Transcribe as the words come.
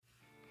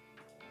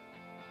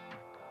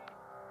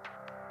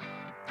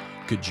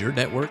Could your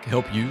network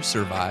help you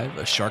survive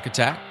a shark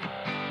attack?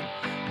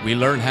 We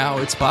learn how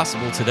it's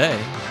possible today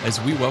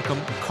as we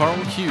welcome Karl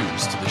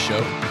Hughes to the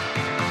show.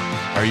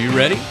 Are you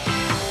ready?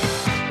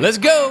 Let's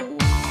go!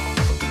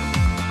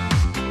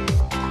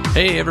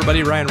 Hey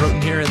everybody, Ryan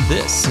Roten here, and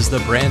this is the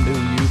Brand New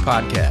You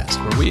podcast,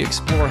 where we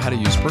explore how to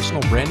use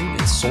personal branding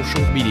and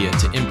social media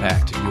to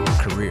impact your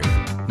career.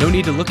 No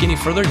need to look any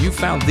further. You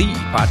found the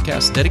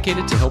podcast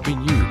dedicated to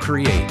helping you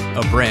create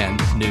a brand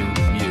new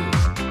you.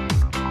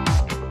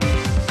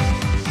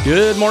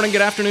 Good morning,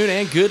 good afternoon,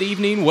 and good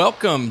evening.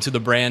 Welcome to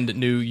the Brand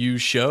New You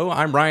show.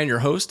 I'm Ryan, your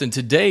host, and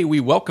today we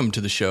welcome to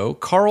the show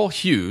Karl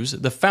Hughes,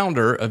 the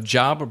founder of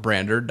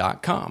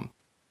JobBrander.com.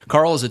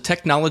 Karl is a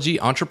technology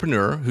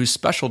entrepreneur whose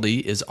specialty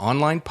is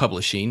online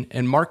publishing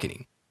and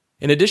marketing.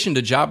 In addition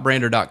to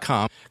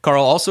JobBrander.com,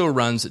 Karl also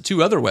runs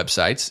two other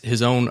websites,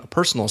 his own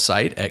personal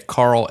site at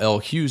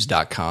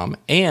KarlLHughes.com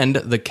and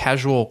The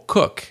Casual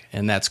Cook,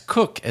 and that's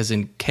cook as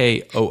in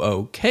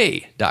KOOK.com.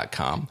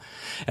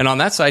 And on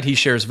that site, he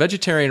shares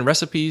vegetarian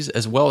recipes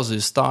as well as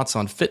his thoughts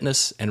on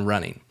fitness and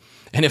running.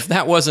 And if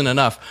that wasn't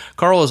enough,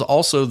 Karl is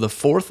also the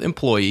fourth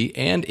employee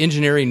and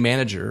engineering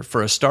manager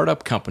for a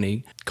startup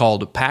company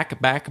called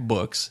Packback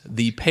Books,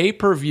 the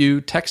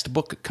pay-per-view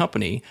textbook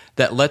company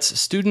that lets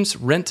students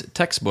rent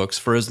textbooks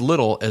for as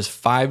little as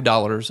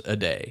 $5 a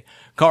day.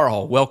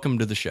 Karl, welcome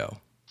to the show.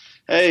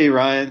 Hey,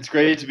 Ryan. It's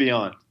great to be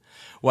on.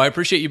 Well, I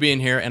appreciate you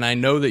being here, and I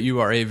know that you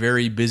are a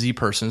very busy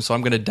person, so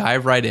I'm going to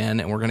dive right in,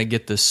 and we're going to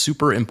get the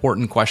super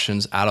important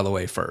questions out of the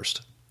way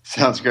first.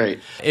 Sounds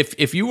great.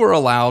 If you were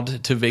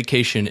allowed to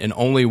vacation in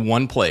only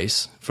one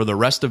place for the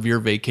rest of your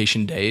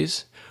vacation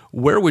days,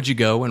 where would you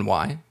go and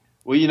why?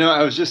 Well,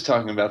 I was just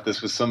talking about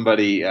this with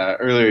somebody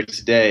earlier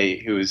today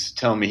who was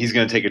telling me he's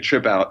going to take a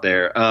trip out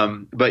there.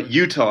 But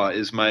Utah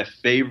is my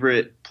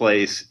favorite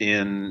place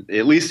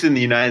at least in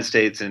the United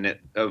States, and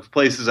of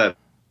places I've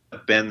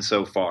been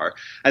so far.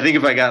 I think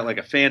if I got like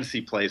a fantasy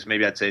place,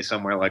 maybe I'd say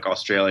somewhere like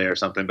Australia or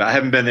something, but I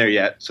haven't been there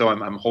yet, so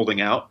I'm holding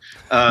out.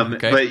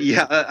 Okay. But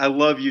yeah, I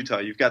love Utah.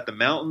 You've got the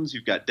mountains,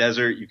 you've got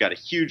desert, you've got a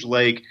huge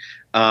lake.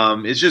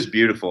 It's just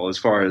beautiful as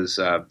far as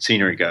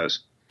scenery goes.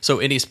 So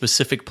any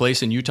specific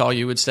place in Utah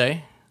you would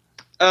say?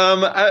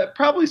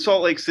 Probably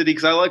Salt Lake City,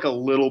 because I like a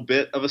little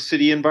bit of a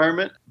city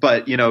environment,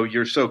 but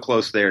you're so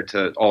close there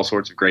to all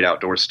sorts of great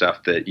outdoor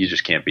stuff that you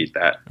just can't beat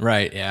that.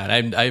 Right. Yeah.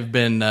 And I've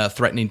been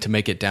threatening to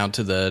make it down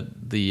to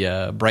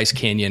the Bryce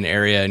Canyon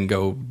area and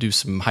go do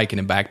some hiking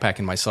and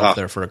backpacking myself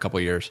there for a couple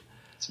of years.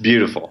 It's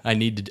beautiful. I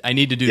need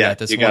to do that.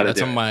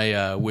 That's on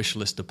my wish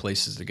list of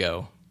places to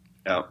go.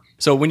 Yeah.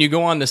 So when you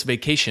go on this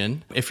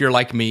vacation, if you're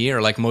like me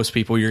or like most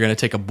people, you're going to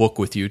take a book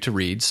with you to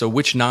read. So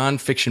which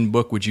nonfiction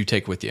book would you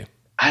take with you?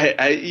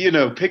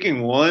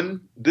 Picking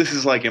one, this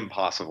is like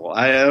impossible.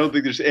 I don't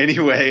think there's any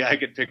way I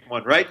could pick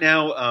one. Right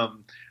now,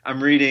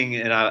 I'm reading,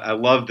 and I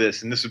love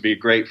this, and this would be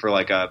great for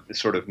like a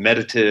sort of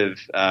meditative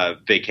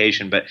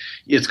vacation, but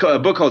it's a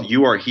book called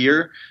You Are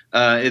Here.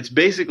 It's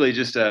basically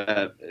just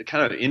a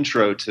kind of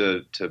intro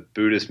to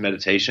Buddhist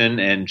meditation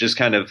and just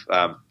kind of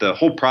the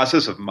whole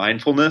process of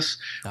mindfulness,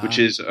 which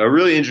is a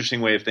really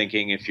interesting way of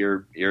thinking if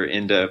you're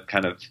into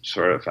kind of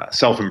sort of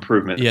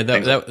self-improvement. Yeah,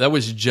 that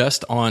was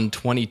just on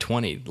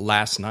 2020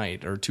 last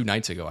night or 2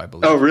 nights ago, I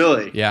believe. Oh,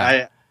 really? Yeah.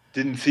 I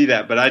didn't see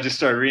that, but I just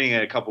started reading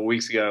it a couple of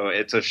weeks ago.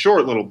 It's a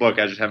short little book.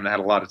 I just haven't had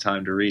a lot of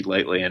time to read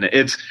lately, and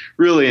it's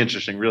really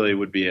interesting. Really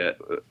would be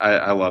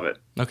I love it.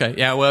 Okay.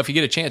 Yeah. Well, if you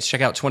get a chance, check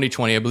out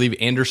 2020. I believe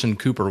Anderson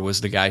Cooper was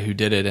the guy who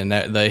did it, and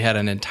they had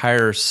an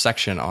entire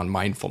section on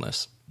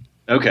mindfulness.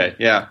 Okay.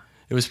 Yeah.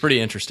 It was pretty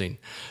interesting.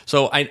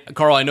 So,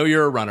 Karl, I know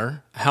you're a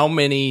runner. How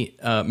many,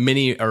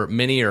 mini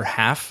or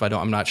half?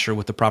 I'm not sure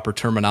what the proper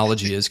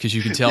terminology is because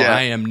you can tell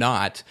I am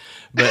not.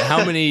 But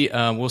how many,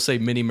 we'll say,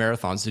 mini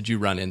marathons did you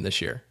run in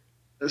this year?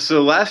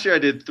 So last year I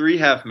did 3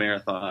 half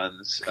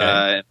marathons,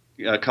 Okay.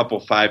 A couple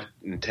 5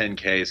 and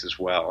 10Ks as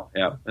well.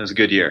 Yeah, it was a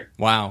good year.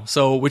 Wow.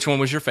 So which one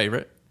was your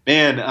favorite?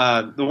 Man,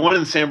 the one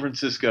in San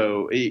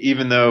Francisco,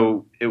 even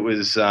though it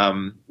was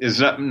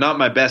is not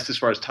my best as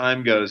far as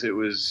time goes, it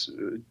was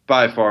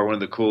by far one of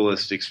the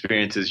coolest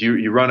experiences.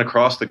 You run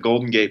across the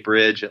Golden Gate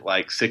Bridge at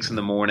like 6 in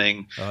the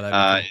morning.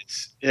 Oh,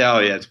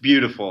 it's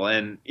beautiful.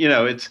 And,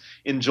 it's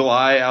in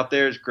July out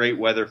there. It's great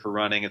weather for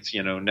running. It's,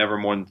 never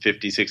more than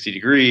 50, 60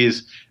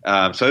 degrees.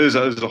 So it was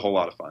a whole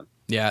lot of fun.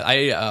 Yeah,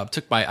 I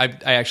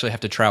actually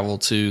have to travel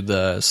to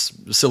the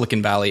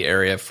Silicon Valley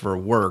area for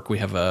work. We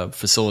have a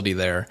facility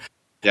there.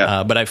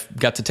 Yeah. But I've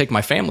got to take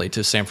my family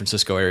to San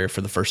Francisco area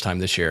for the first time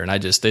this year, and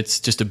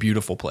it's just a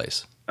beautiful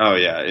place. Oh,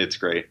 yeah, it's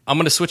great. I'm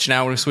going to switch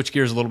now. We're going to switch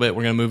gears a little bit.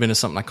 We're going to move into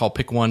something I call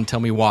Pick One, Tell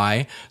Me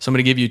Why. So I'm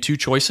going to give you 2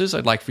 choices.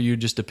 I'd like for you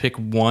just to pick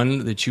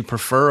one that you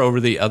prefer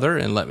over the other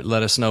and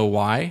let us know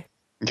why.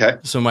 Okay.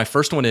 So my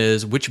first one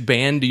is, which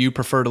band do you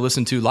prefer to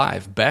listen to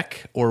live,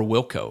 Beck or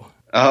Wilco?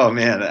 Oh,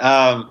 man.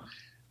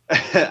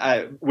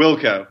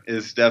 Wilco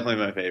is definitely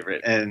my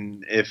favorite.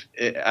 And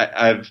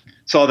I've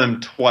saw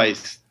them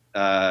twice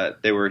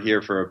They were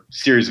here for a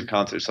series of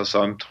concerts. I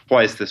saw them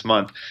twice this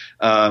month.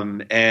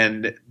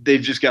 And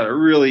they've just got a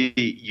really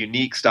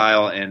unique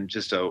style and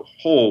just a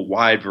whole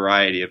wide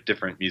variety of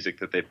different music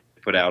that they've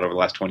put out over the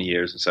last 20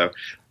 years. And so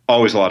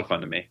always a lot of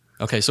fun to me.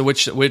 Okay, so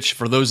which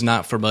for those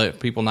not familiar,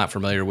 people not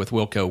familiar with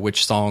Wilco,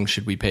 which song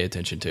should we pay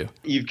attention to?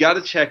 You've got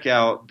to check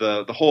out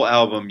the whole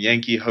album,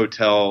 Yankee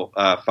Hotel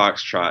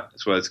Foxtrot.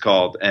 That's what it's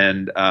called,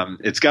 and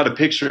it's got a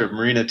picture of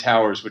Marina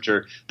Towers, which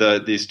are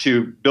these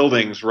two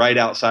buildings right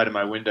outside of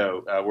my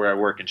window where I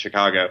work in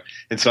Chicago,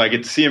 and so I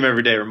get to see them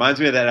every day. It reminds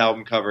me of that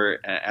album cover.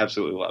 And I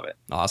absolutely love it.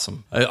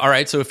 Awesome. All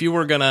right, so if you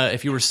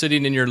were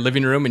sitting in your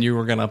living room and you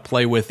were gonna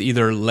play with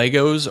either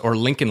Legos or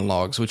Lincoln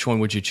Logs, which one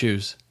would you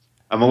choose?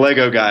 I'm a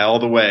Lego guy all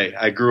the way.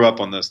 I grew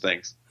up on those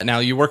things. Now,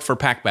 you work for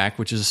Packback,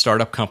 which is a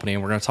startup company,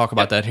 and we're going to talk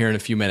about that here in a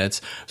few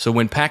minutes. So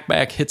when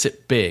Packback hits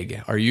it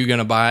big, are you going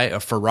to buy a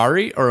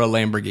Ferrari or a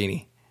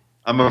Lamborghini?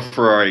 I'm a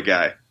Ferrari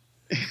guy.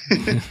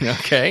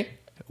 Okay.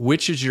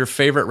 Which is your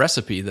favorite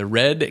recipe, the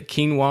red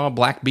quinoa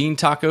black bean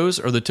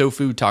tacos or the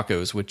tofu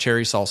tacos with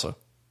cherry salsa?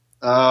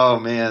 Oh,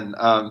 man.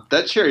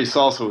 That cherry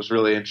salsa was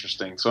really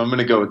interesting, so I'm going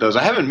to go with those.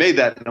 I haven't made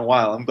that in a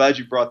while. I'm glad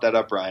you brought that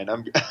up, Ryan.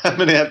 I'm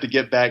going to have to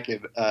get back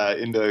into a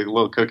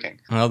little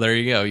cooking. Well, there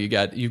you go.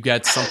 You've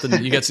got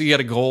something. You got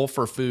a goal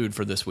for food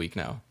for this week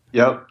now.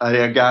 Yep,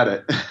 I got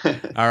it.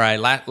 All right,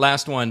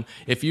 last one.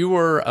 If you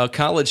were a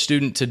college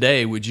student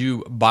today, would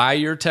you buy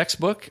your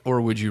textbook or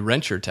would you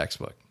rent your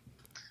textbook?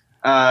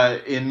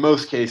 In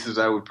most cases,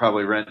 I would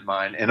probably rent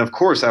mine, and of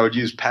course, I would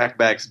use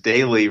Packback's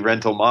daily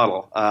rental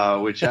model,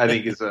 which I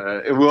think is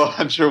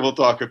I'm sure we'll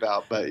talk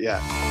about. But yeah.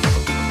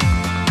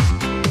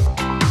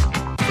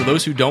 For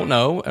those who don't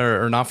know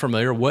or are not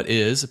familiar, what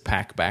is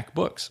Packback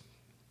Books?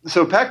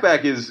 So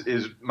Packback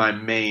is my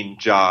main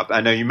job. I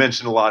know you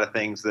mentioned a lot of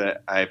things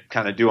that I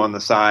kind of do on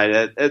the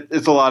side.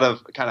 It's a lot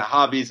of kind of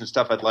hobbies and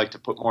stuff I'd like to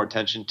put more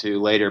attention to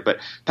later, but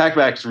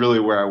Packback's really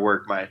where I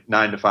work my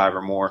 9 to 5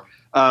 or more.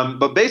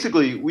 But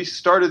basically, we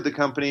started the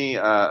company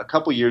a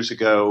couple years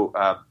ago.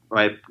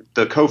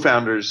 The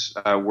co-founders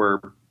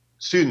were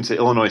students at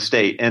Illinois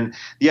State, and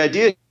the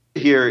idea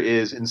here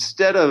is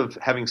instead of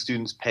having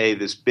students pay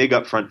this big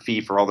upfront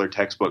fee for all their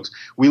textbooks,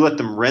 we let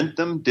them rent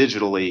them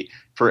digitally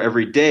for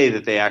every day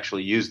that they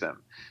actually use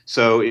them.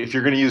 So if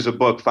you're going to use a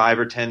book 5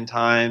 or 10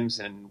 times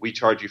and we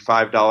charge you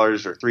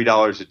 $5 or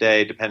 $3 a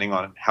day, depending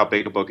on how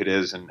big a book it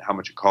is and how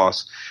much it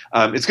costs,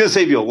 it's going to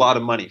save you a lot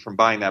of money from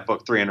buying that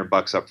book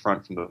 $300 up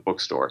front from the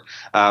bookstore.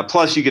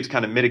 Plus, you get to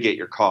kind of mitigate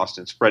your cost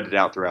and spread it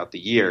out throughout the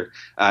year.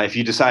 If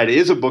you decide it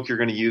is a book you're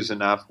going to use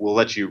enough, we'll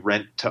let you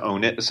rent to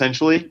own it,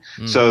 essentially.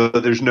 So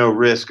there's no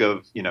risk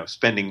of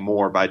spending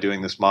more by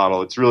doing this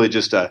model. It's really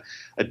just a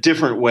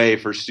different way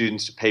for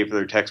students to pay for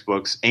their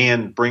textbooks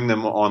and bring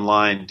them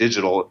online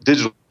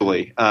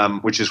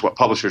digitally, which is what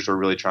publishers are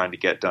really trying to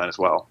get done as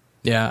well.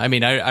 Yeah, I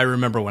mean, I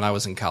remember when I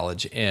was in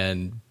college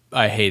and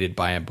I hated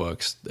buying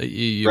books.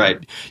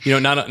 Right.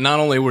 Not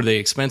only were they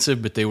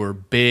expensive, but they were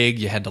big.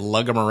 You had to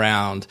lug them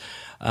around.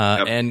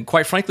 And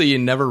quite frankly, you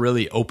never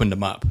really opened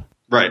them up.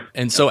 Right.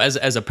 And so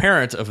as a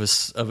parent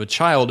of a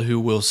child who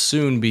will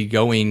soon be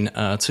going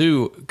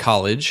to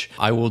college,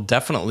 I will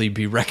definitely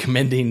be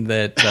recommending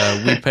that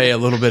we pay a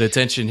little bit of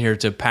attention here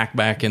to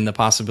Packback and the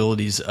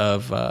possibilities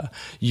of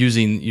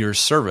using your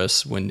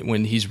service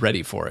when he's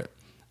ready for it.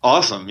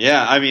 Awesome.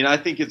 Yeah. I mean, I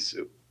think it's,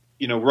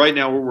 right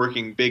now we're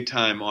working big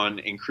time on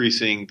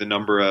increasing the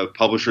number of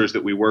publishers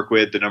that we work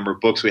with, the number of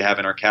books we have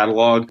in our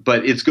catalog,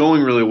 but it's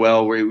going really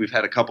well. We've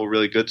had a couple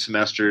really good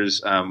semesters.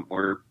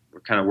 We're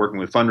kind of working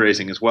with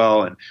fundraising as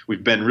well, and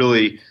we've been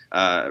really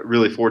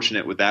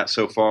fortunate with that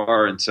so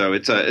far. And so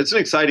it's an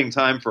exciting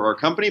time for our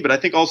company, but I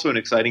think also an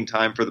exciting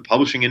time for the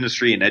publishing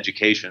industry and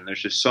education.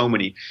 There's just so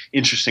many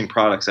interesting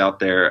products out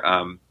there,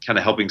 kind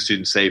of helping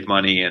students save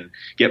money and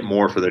get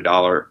more for their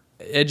dollar.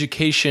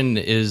 Education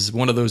is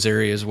one of those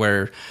areas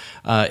where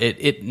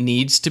it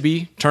needs to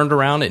be turned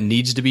around. It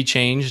needs to be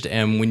changed.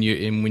 And when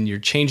you're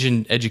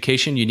changing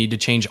education, you need to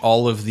change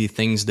all of the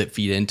things that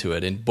feed into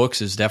it. And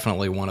books is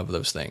definitely one of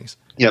those things.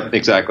 Yep,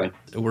 exactly.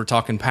 We're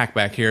talking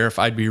Packback here. If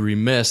I'd be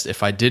remiss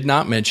if I did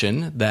not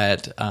mention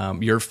that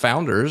your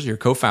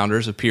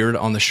co-founders appeared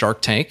on the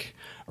Shark Tank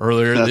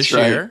earlier this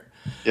year.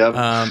 Yep.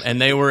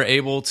 And they were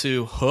able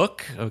to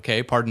hook,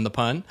 pardon the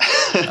pun,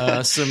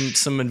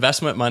 some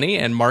investment money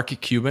and Mark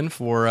Cuban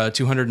for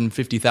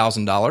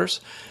 $250,000.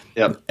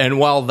 Yep. And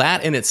while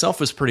that in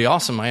itself is pretty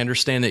awesome, I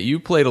understand that you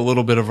played a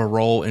little bit of a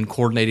role in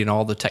coordinating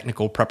all the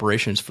technical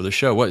preparations for the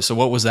show. So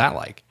what was that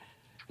like?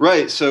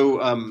 Right. So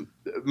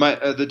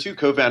the two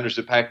co-founders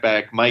of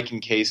Packback, Mike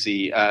and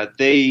Casey,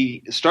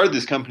 they started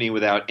this company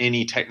without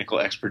any technical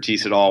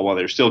expertise at all while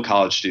they're still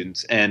college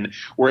students, and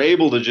were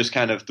able to just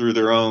kind of through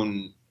their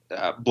own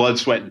blood,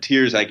 sweat, and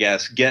tears, I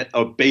guess, get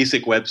a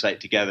basic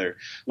website together.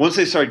 Once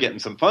they started getting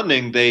some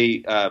funding, they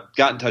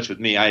got in touch with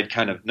me. I had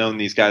kind of known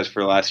these guys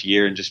for the last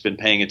year and just been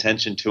paying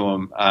attention to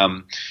them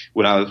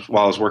while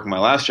I was working my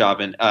last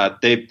job. And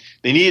they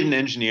needed an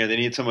engineer. They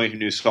needed somebody who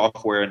knew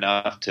software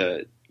enough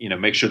to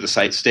make sure the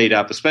site stayed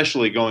up,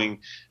 especially going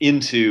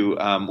into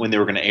when they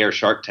were going to air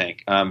Shark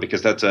Tank,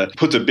 because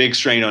puts a big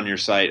strain on your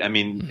site. I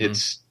mean,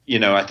 it's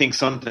I think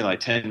something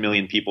like 10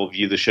 million people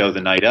view the show the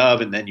night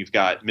of, and then you've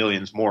got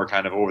millions more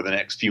kind of over the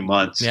next few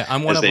months. Yeah,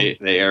 I'm one of them.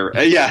 They air,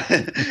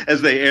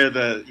 as they air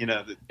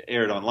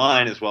air it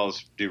online as well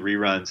as do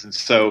reruns. And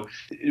so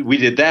we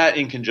did that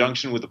in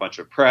conjunction with a bunch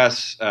of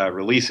press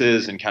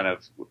releases and kind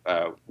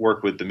of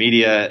work with the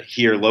media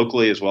here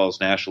locally as well as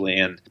nationally,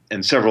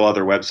 and several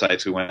other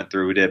websites we went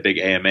through. We did a big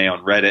AMA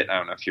on Reddit. I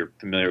don't know if you're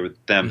familiar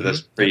with them, but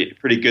that's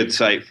pretty good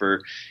site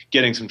for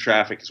getting some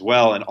traffic as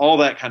well. And all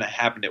that kind of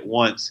happened at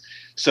once.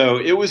 So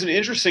it was an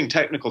interesting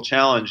technical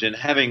challenge, and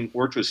having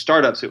worked with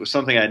startups, it was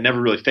something I'd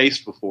never really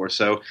faced before.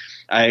 So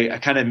I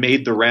kind of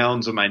made the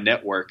rounds of my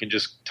network and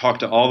just talked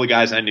to all the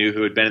guys I knew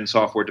who had been in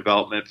software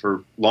development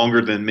for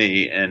longer than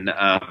me and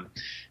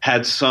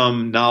had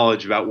some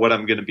knowledge about what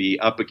I'm going to be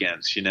up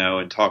against,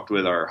 and talked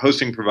with our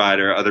hosting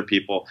provider, other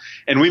people,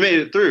 and we made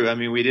it through. I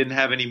mean, we didn't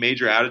have any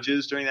major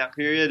outages during that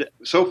period.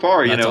 So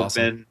far, That's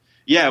awesome.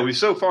 we've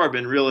so far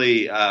been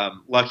really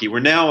lucky. We're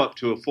now up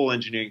to a full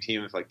engineering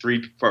team of like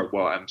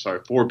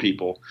 4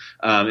 people.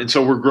 And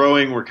so we're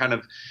growing. We're kind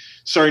of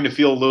starting to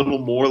feel a little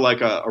more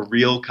like a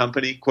real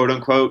company, quote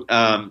unquote,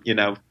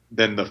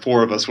 than the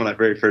 4 of us when I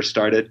very first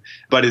started.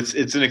 But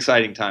it's an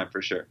exciting time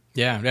for sure.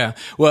 Yeah.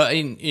 Well,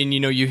 and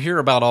you hear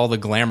about all the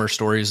glamour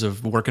stories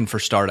of working for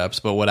startups,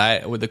 but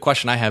the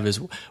question I have is,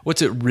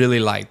 what's it really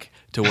like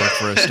to work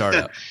for a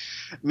startup?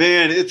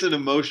 Man, it's an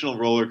emotional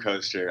roller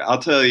coaster.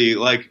 I'll tell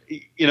you,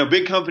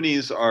 big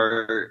companies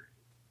are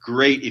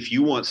great if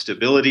you want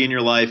stability in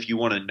your life. You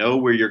want to know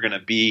where you're going to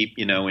be,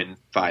 in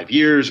 5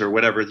 years or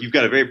whatever. You've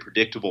got a very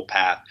predictable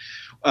path.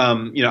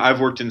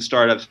 I've worked in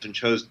startups and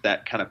chose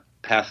that kind of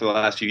path for the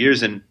last few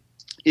years, and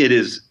it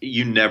is,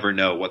 you never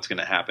know what's going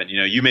to happen.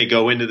 You may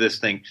go into this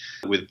thing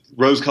with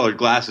rose-colored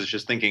glasses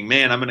just thinking,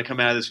 man, I'm going to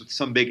come out of this with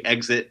some big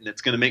exit and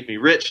it's going to make me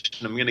rich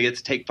and I'm going to get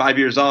to take 5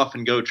 years off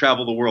and go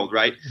travel the world,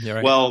 right? Yeah,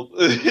 right. Well,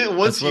 once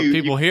That's what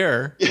people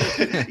hear.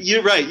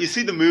 You're right. You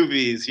see the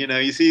movies,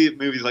 you see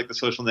movies like The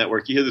Social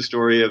Network. You hear the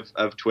story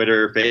of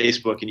Twitter,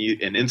 Facebook,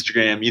 and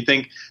Instagram. You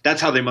think that's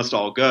how they must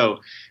all go.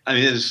 I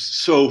mean, it is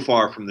so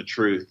far from the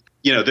truth.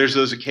 There's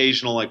those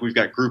occasional, like we've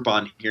got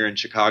Groupon here in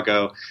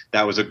Chicago.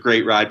 That was a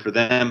great ride for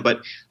them.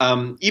 But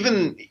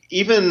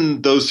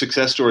even those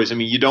success stories, I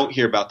mean, you don't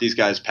hear about these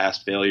guys'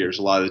 past failures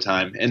a lot of the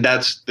time. And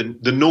that's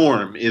the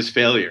norm is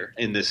failure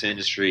in this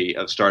industry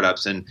of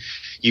startups. And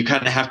you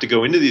kind of have to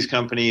go into these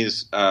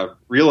companies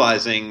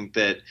realizing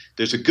that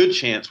there's a good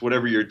chance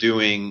whatever you're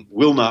doing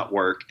will not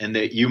work and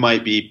that you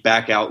might be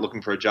back out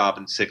looking for a job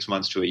in 6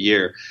 months to a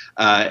year.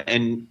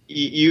 And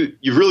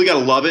you've really got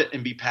to love it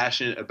and be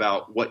passionate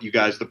about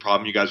the problem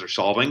you guys are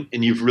solving.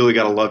 And you've really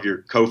got to love your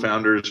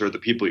co-founders or the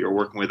people you're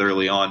working with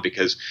early on,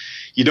 because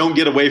you don't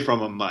get away from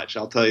them much.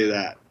 I'll tell you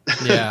that.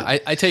 Yeah,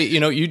 I tell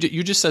you,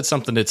 you just said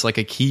something that's like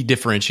a key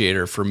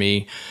differentiator for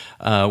me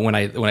when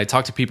I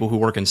talk to people who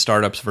work in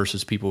startups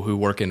versus people who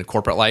work in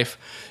corporate life.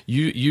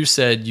 You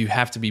said you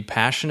have to be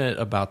passionate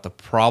about the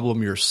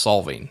problem you're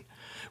solving,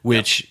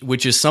 which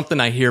is something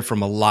I hear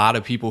from a lot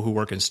of people who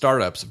work in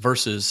startups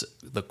versus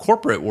the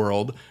corporate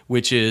world,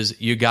 which is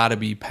you got to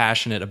be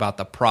passionate about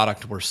the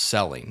product we're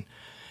selling.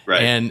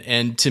 Right.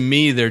 And to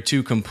me, they're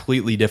two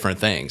completely different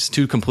things,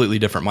 two completely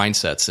different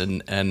mindsets.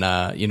 And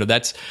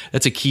that's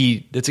a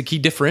key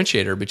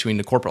differentiator between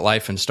the corporate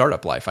life and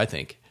startup life, I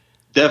think.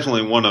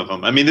 Definitely one of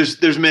them. I mean,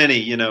 there's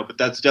many, but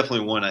that's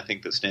definitely one I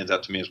think that stands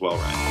out to me as well,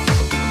 Ryan.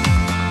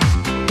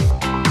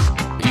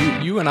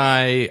 You and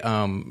I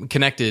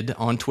connected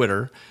on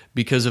Twitter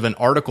because of an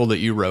article that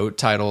you wrote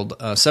titled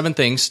 7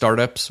 Things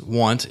Startups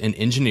Want in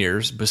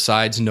Engineers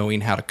Besides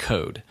Knowing How to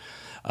Code.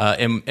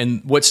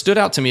 And what stood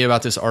out to me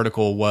about this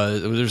article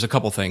was there's a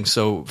couple things.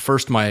 So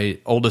first, my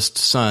oldest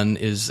son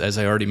is, as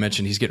I already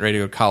mentioned, he's getting ready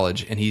to go to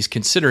college and he's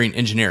considering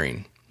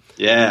engineering.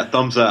 Yeah,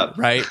 thumbs up.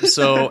 Right.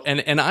 So,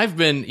 and I've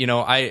been,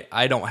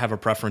 I don't have a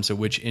preference of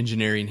which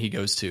engineering he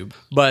goes to,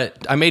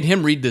 but I made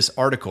him read this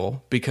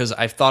article because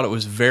I thought it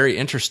was very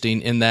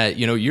interesting in that,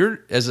 you're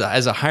as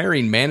a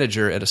hiring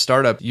manager at a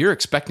startup, you're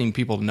expecting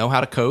people to know how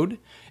to code.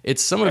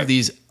 It's some of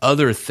these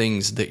other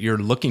things that you're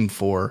looking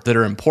for that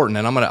are important.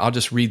 And I'll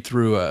just read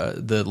through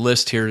the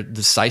list here: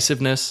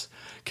 decisiveness,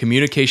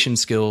 communication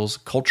skills,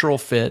 cultural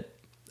fit,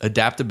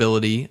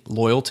 adaptability,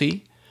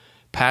 loyalty,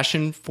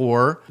 passion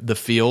for the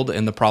field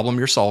and the problem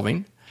you're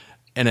solving,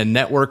 and a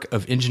network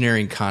of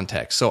engineering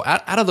contacts. So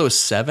out of those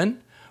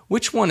 7,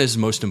 which one is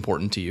most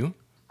important to you?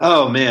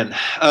 Oh, man.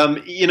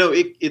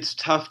 It's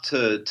tough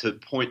to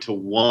point to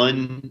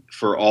one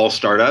for all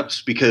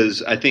startups,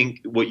 because I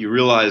think what you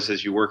realize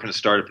as you work in a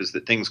startup is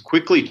that things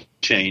quickly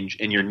change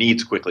and your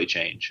needs quickly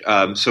change.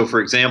 So, for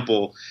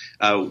example,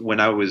 when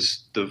I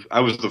was the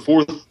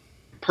 4th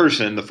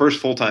person, the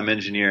first full-time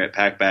engineer at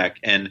Packback,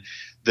 and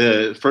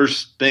the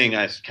first thing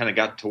I kind of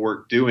got to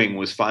work doing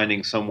was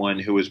finding someone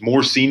who was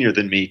more senior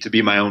than me to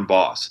be my own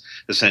boss,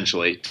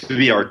 essentially, to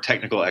be our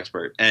technical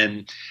expert.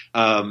 And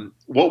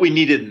what we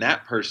needed in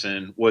that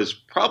person was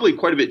probably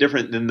quite a bit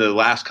different than the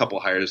last couple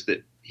hires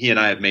that he and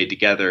I have made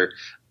together,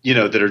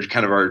 that are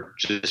kind of our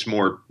just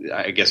more,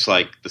 I guess,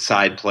 like the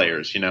side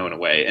players, in a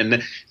way. And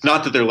it's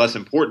not that they're less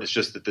important. It's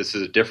just that this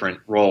is a different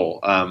role.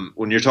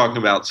 When you're talking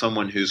about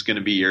someone who's going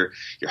to be your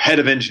head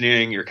of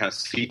engineering, your kind of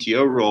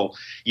CTO role,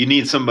 you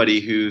need somebody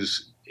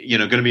who's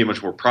going to be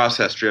much more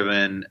process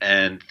driven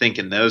and think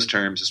in those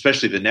terms.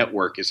 Especially the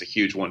network is a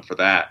huge one for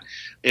that.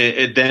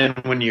 Then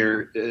when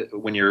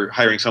you're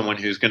hiring someone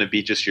who's going to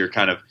be just your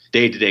kind of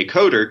day-to-day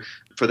coder,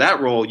 for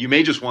that role, you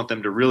may just want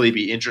them to really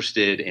be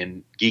interested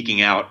in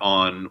geeking out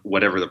on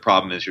whatever the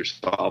problem is you're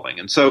solving.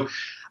 And so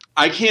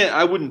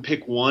I wouldn't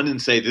pick one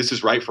and say this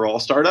is right for all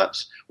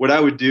startups. What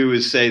I would do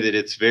is say that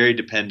it's very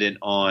dependent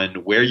on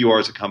where you are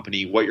as a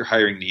company, what your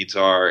hiring needs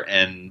are,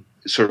 and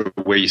sort of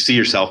where you see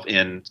yourself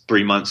in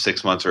 3 months,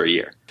 6 months, or a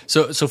year.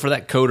 So for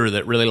that coder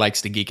that really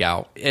likes to geek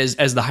out,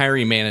 as the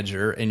hiring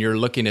manager, and you're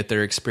looking at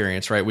their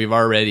experience, right? You've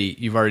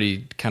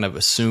already kind of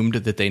assumed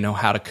that they know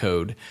how to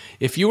code.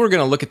 If you were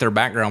going to look at their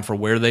background for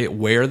where they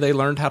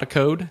learned how to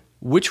code,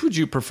 which would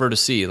you prefer to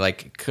see?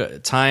 Like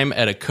time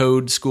at a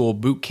code school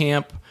boot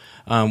camp,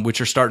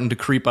 which are starting to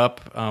creep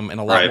up in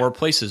a lot more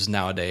places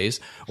nowadays,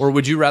 or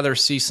would you rather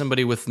see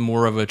somebody with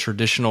more of a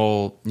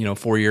traditional,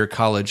 4-year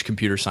college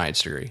computer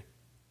science degree?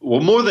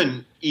 Well, more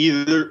than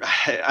either,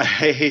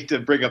 I hate to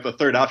bring up a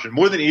third option.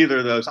 More than either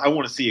of those, I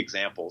want to see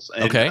examples.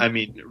 And, okay. I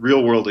mean,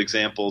 real world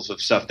examples of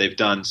stuff they've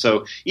done.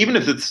 So even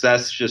if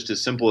that's just as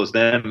simple as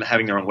them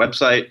having their own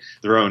website,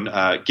 their own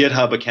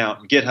GitHub account.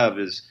 And GitHub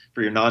is,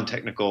 for your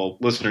non-technical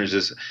listeners,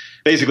 is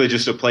basically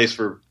just a place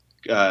for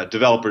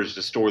developers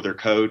to store their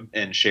code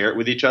and share it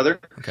with each other.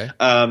 Okay.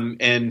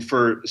 And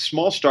for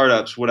small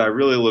startups, what I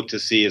really look to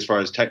see as far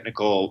as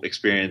technical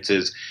experience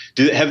is,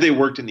 have they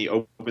worked in the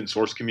open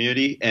source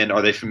community, and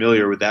are they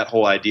familiar with that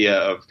whole idea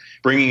of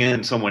bringing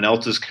in someone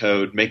else's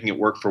code, making it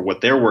work for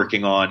what they're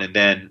working on, and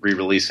then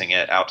re-releasing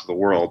it out to the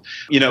world?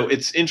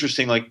 It's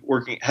interesting, like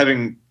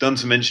having done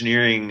some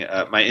engineering,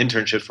 my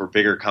internships for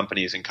bigger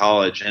companies in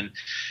college, and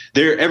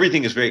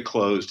everything is very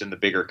closed in the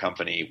bigger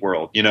company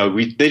world.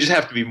 They just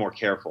have to be more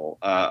careful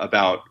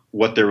about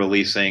what they're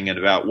releasing and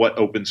about what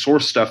open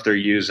source stuff they're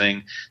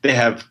using. They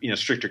have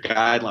stricter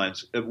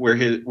guidelines.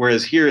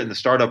 Whereas here in the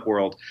startup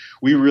world,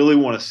 we really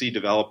want to see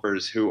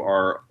developers who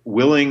are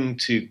willing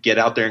to get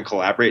out there and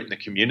collaborate in the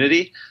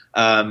community.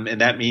 And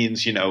that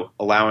means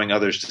allowing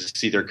others to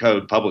see their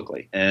code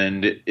publicly.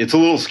 And it's a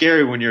little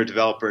scary when you're a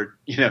developer,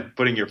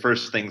 putting your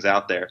first things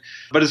out there.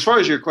 But as far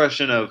as your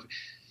question of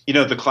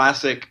the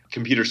classic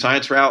computer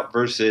science route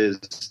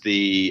versus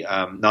the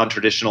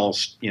non-traditional,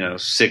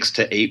 6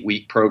 to 8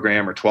 week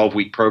program or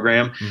 12-week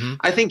program. Mm-hmm.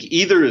 I think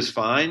either is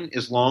fine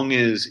as long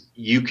as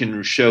you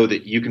can show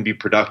that you can be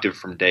productive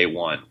from day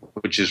one,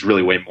 which is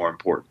really way more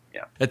important.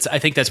 Yeah, I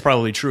think that's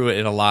probably true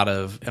in a lot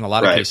of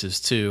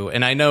cases too.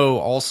 And I know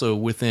also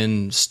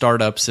within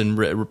startups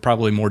and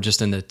probably more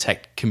just in the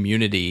tech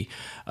community,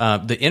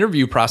 the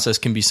interview process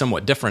can be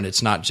somewhat different.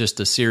 It's not just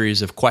a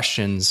series of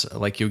questions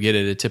like you'll get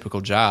at a typical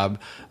job.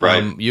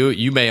 Right.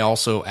 You may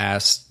also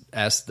ask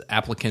the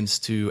applicants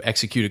to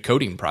execute a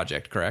coding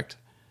project, correct?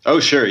 Oh,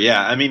 sure.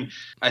 Yeah. I mean,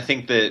 I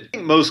think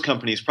most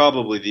companies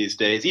probably these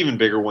days, even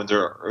bigger ones,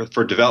 are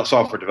for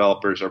software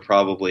developers, are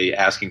probably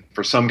asking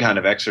for some kind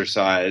of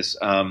exercise.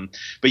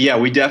 But yeah,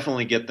 we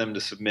definitely get them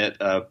to submit,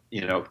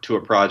 to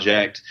a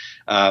project.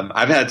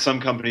 I've had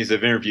some companies that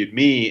have interviewed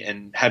me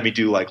and had me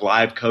do like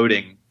live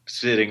coding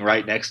sitting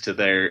right next to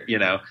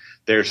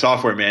their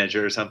software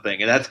manager or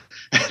something. And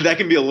that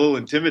can be a little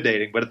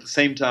intimidating, but at the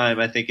same time,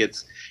 I think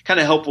it's kind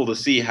of helpful to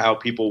see how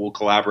people will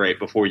collaborate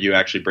before you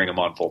actually bring them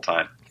on full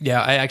time. Yeah,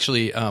 I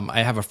actually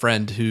I have a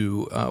friend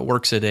who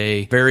works at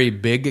a very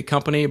big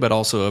company, but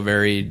also a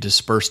very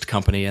dispersed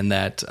company in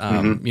that,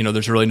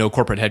 there's really no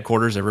corporate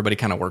headquarters. Everybody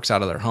kind of works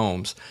out of their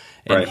homes.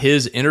 And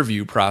his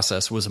interview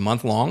process was a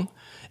month long,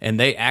 and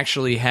they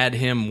actually had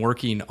him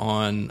working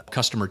on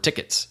customer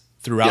tickets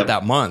throughout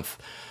that month.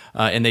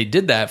 And they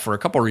did that for a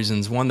couple of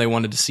reasons. One, they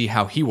wanted to see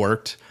how he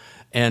worked.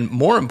 And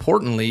more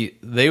importantly,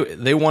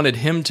 they wanted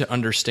him to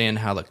understand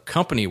how the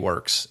company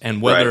works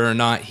and whether or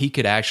not he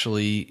could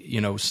actually,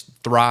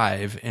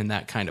 thrive in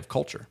that kind of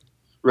culture.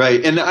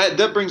 Right. And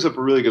that brings up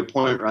a really good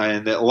point,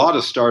 Ryan, that a lot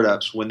of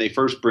startups, when they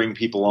first bring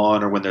people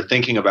on or when they're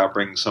thinking about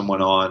bringing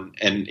someone on,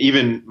 and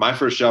even my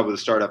first job with a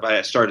startup,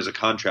 I started as a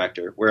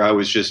contractor where I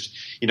was just,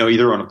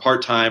 either on a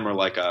part-time or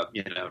like a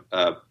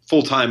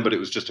full-time, but it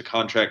was just a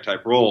contract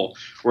type role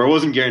where I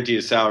wasn't guaranteed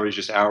a salary,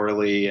 just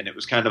hourly. And it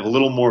was kind of a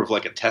little more of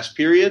like a test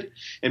period.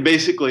 And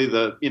basically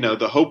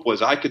the hope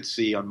was I could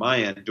see on my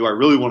end, do I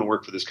really want to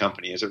work for this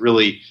company? Is it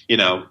really,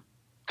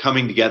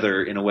 coming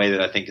together in a way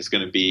that I think is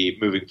going to be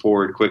moving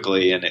forward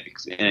quickly and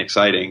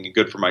exciting and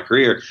good for my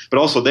career. But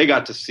also they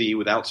got to see,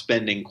 without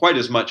spending quite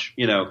as much,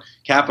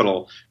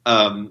 capital,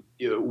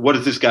 what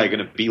is this guy going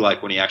to be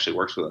like when he actually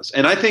works with us?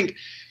 And I think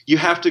you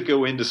have to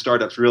go into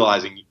startups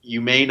realizing you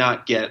may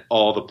not get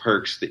all the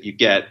perks that you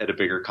get at a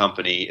bigger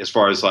company as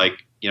far as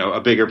like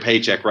a bigger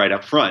paycheck right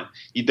up front.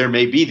 There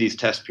may be these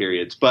test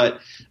periods, but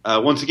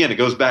once again, it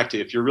goes back to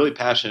if you're really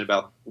passionate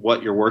about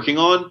what you're working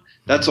on,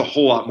 that's a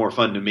whole lot more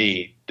fun to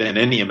me than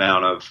any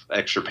amount of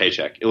extra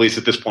paycheck, at least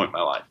at this point in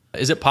my life.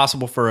 Is it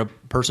possible for a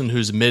person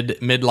who's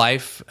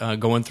midlife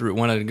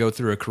wanted to go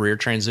through a career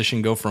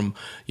transition, go from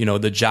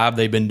the job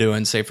they've been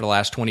doing, say, for the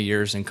last 20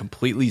 years, and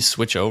completely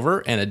switch over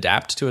and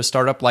adapt to a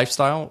startup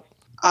lifestyle?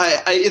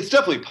 It's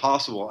definitely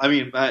possible. I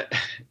mean,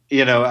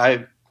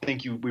 I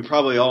think we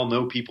probably all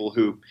know people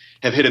who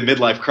have hit a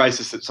midlife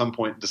crisis at some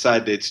point and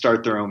decide they'd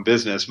start their own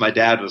business. My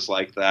dad was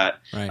like that.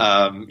 Right.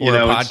 Or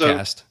a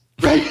podcast.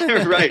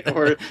 Right.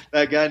 Or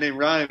that guy named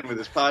Ryan with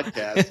his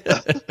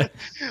podcast.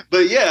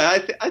 But yeah,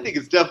 I think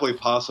it's definitely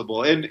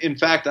possible. And in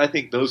fact, I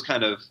think those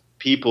kind of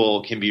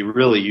people can be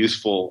really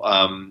useful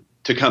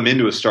to come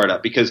into a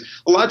startup, because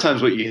a lot of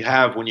times what you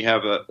have when you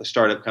have a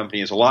startup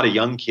company is a lot of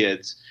young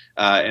kids,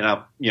 and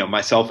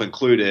myself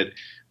included,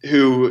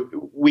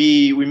 who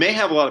we may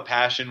have a lot of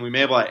passion, we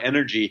may have a lot of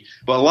energy,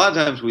 but a lot of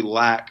times we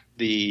lack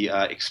the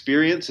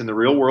experience in the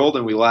real world,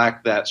 and we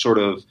lack that sort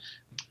of,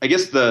 I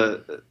guess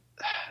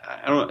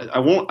I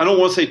don't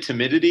want to say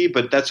timidity,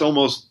 but that's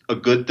almost a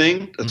good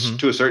thing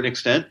to a certain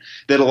extent,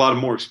 that a lot of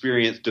more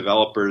experienced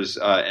developers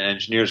and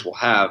engineers will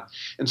have.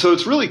 And so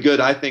it's really good,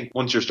 I think,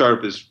 once your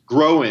startup is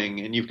growing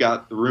and you've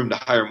got the room to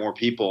hire more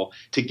people,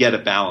 to get a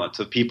balance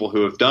of people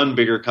who have done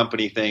bigger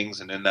company things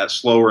and in that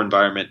slower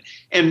environment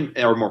and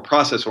are more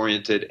process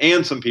oriented,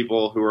 and some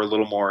people who are a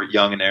little more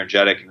young and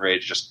energetic and ready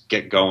to just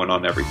get going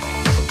on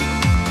everything.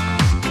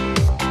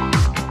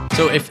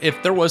 So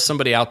if there was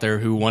somebody out there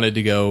who wanted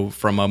to go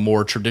from a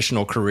more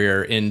traditional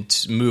career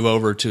and move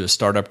over to a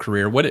startup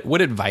career,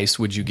 what advice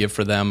would you give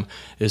for them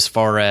as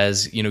far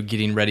as,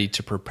 getting ready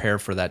to prepare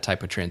for that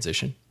type of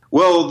transition?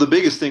 Well, the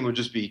biggest thing would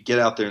just be get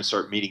out there and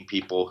start meeting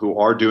people who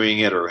are doing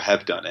it or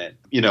have done it.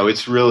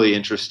 It's really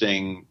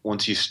interesting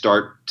once you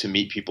start to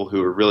meet people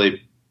who are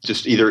really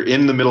just either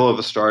in the middle of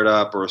a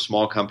startup or a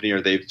small company,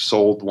 or they've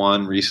sold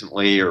one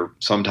recently or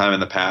sometime in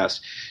the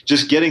past,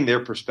 just getting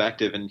their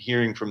perspective and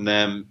hearing from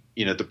them,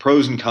 the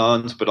pros and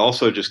cons, but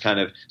also just kind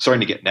of starting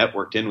to get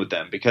networked in with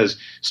them, because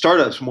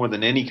startups, more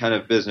than any kind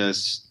of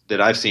business that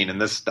I've seen, and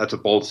that's a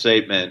bold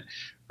statement,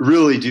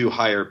 really do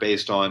hire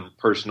based on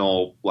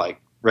personal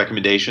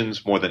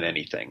recommendations more than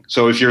anything.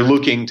 So if you're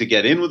looking to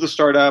get in with a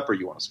startup or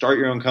you want to start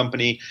your own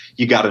company,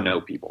 you got to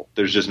know people.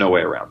 There's just no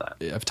way around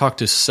that. I've talked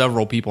to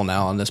several people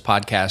now on this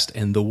podcast,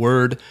 and the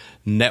word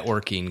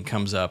networking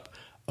comes up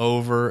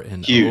over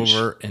and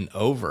over and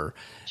over.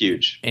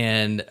 Huge.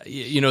 And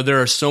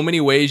there are so many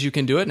ways you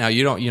can do it. Now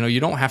you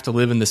don't have to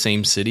live in the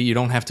same city. You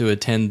don't have to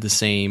attend the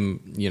same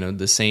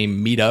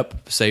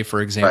meetup, say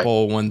for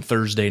example, right, one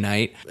Thursday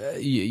night.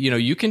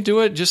 You can do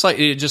it just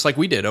like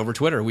we did over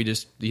Twitter. We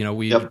just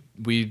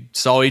we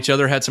saw each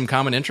other, had some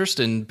common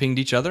interest, and pinged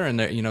each other, and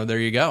there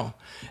you go.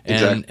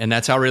 Exactly. And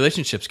that's how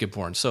relationships get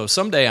born. So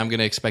someday I'm going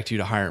to expect you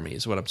to hire me,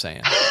 is what I'm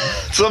saying.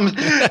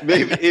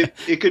 Maybe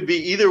it could be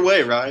either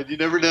way, Ryan. You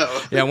never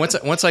know. Yeah.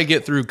 Once I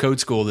get through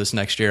code school this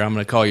next year, I'm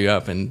going to call you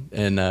up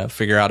and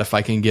figure out if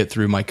I can get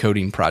through my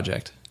coding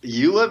project.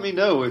 You let me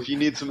know if you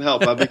need some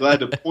help. I'll be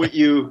glad to point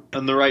you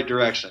in the right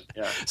direction.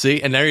 Yeah.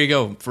 See, and there you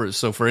go.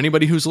 For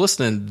anybody who's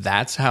listening,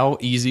 that's how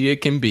easy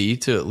it can be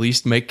to at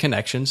least make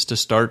connections, to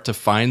start to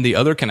find the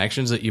other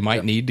connections that you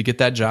might need to get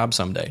that job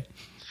someday.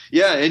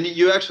 Yeah, and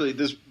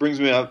this brings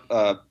me up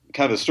kind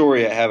of a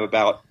story I have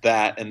about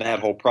that and that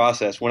whole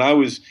process. When I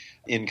was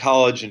in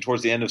college and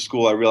towards the end of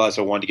school, I realized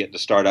I wanted to get into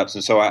startups.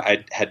 And so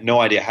I had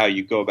no idea how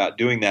you go about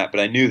doing that,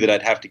 but I knew that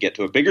I'd have to get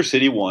to a bigger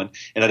city, one,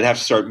 and I'd have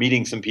to start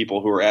meeting some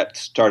people who were at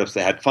startups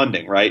that had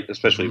funding, right?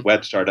 Especially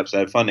web startups that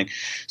had funding.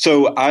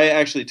 So I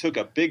actually took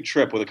a big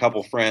trip with a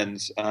couple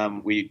friends.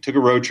 We took a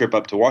road trip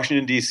up to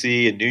Washington,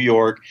 D.C. and New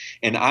York,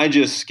 and I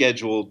just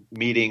scheduled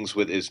meetings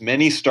with as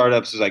many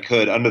startups as I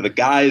could under the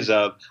guise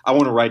of, I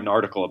want to write an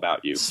article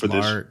about you for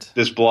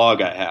this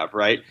blog I have,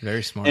 right?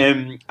 Very smart.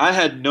 And I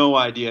had no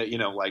idea,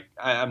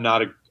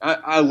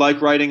 I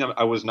like writing.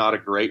 I was not a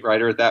great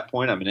writer at that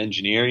point. I'm an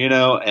engineer,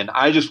 and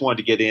I just wanted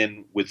to get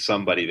in with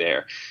somebody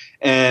there.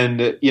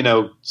 And,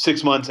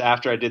 6 months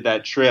after I did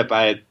that trip,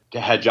 I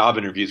had job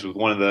interviews with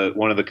one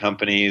of the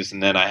companies.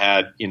 And then I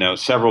had,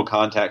 several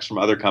contacts from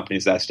other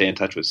companies that I stay in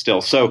touch with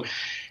still. So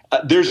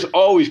there's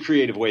always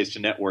creative ways to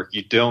network.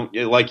 You don't,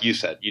 like you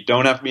said, you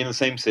don't have to be in the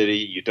same city.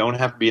 You don't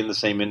have to be in the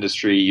same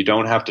industry. You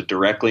don't have to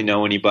directly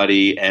know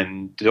anybody.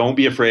 And don't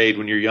be afraid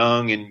when you're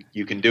young and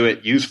you can do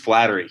it. Use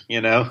flattery,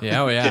 Yeah,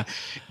 oh yeah.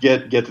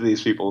 Get to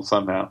these people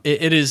somehow.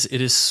 It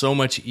is so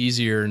much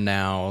easier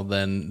now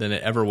than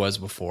it ever was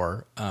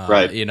before.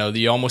 Right.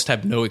 You almost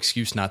have no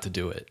excuse not to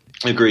do it.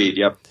 Agreed.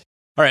 Yep.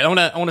 All right,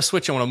 I want to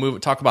switch. I want to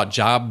talk about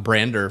Job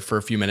Brander for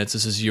a few minutes.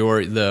 This is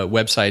the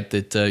website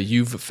that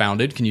you've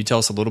founded. Can you tell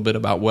us a little bit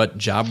about what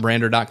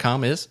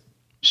jobbrander.com is?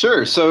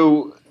 Sure.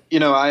 So,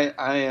 I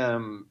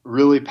am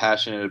really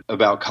passionate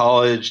about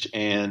college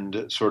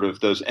and sort of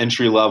those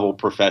entry-level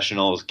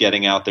professionals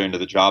getting out there into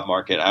the job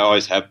market. I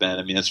always have been.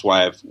 I mean, that's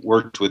why I've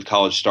worked with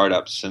college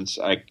startups since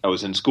I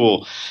was in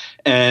school.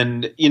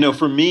 And,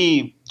 for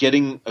me,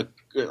 getting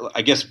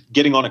I guess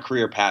getting on a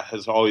career path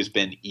has always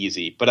been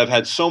easy, but I've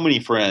had so many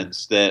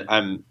friends that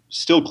I'm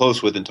still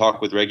close with and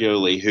talk with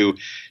regularly who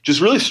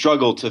just really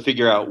struggle to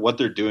figure out what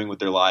they're doing with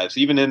their lives,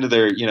 even into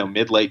their,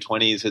 mid late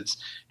 20s.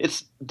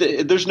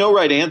 There's no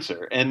right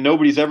answer, and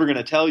nobody's ever going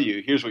to tell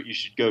you, here's what you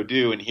should go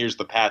do, and here's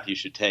the path you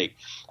should take.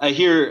 I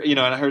hear, and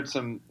I heard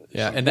some.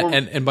 Yeah,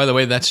 and by the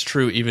way, that's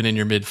true even in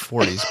your mid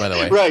 40s. By the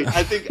way, right?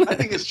 I think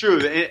it's true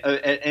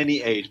at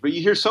any age. But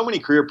you hear so many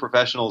career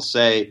professionals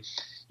say,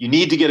 you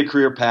need to get a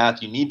career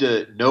path, you need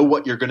to know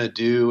what you're going to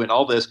do, and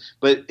all this.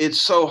 But it's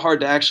so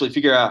hard to actually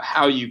figure out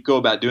how you go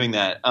about doing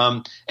that.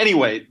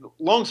 Anyway,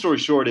 long story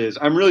short is,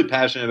 I'm really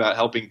passionate about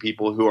helping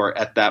people who are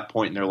at that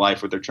point in their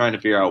life where they're trying to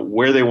figure out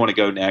where they want to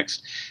go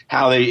next,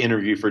 how they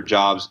interview for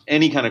jobs,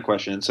 any kind of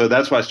question. So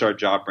that's why I started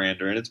Job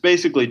Brander, and it's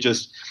basically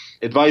just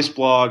advice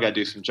blog. I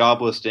do some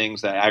job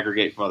listings that I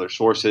aggregate from other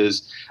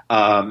sources,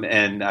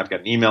 and I've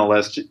got an email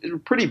list.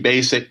 Pretty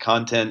basic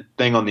content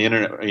thing on the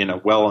internet.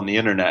 On the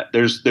internet.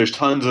 There's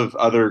tons of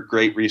other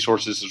great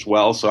resources as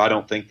well. So I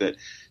don't think that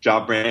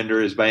Job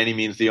Brander is by any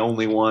means the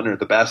only one or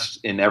the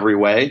best in every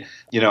way.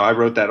 I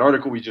wrote that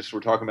article we just were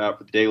talking about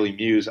for the Daily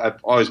Muse.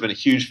 I've always been a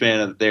huge fan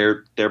of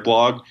their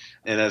blog,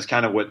 and that's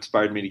kind of what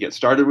inspired me to get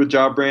started with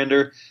Job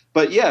Brander.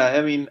 But yeah,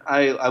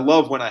 I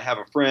love when I have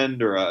a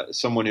friend or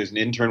someone who's an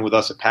intern with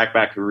us at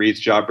Packback who reads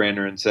Job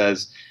Brander and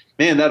says,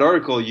 man, that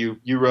article you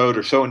wrote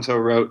or so-and-so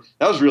wrote,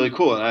 that was really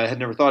cool, and I had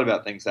never thought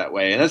about things that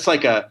way. And that's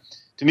like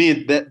to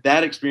me,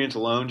 that experience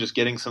alone, just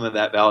getting some of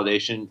that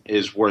validation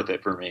is worth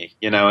it for me,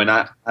 and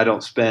I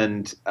don't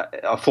spend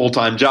a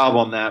full-time job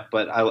on that,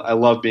 but I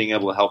love being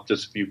able to help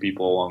just a few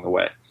people along the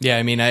way. Yeah,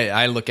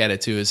 I look at it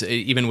too as,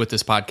 even with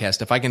this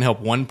podcast, if I can help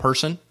one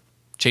person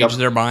change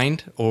their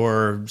mind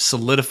or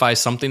solidify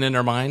something in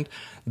their mind,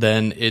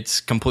 then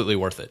it's completely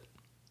worth it.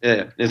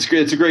 Yeah, it's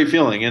great. It's a great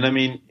feeling.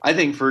 And I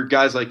think for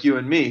guys like you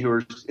and me who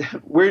are,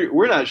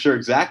 we're not sure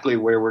exactly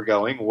where we're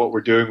going, what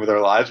we're doing with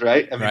our lives,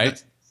 right?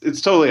 Right.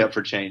 It's totally up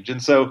for change.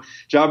 And so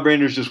Job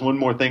Brander is just one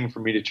more thing for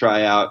me to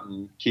try out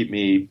and keep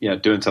me,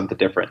 doing something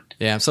different.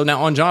 Yeah. So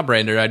now on Job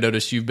Brander, I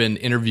noticed you've been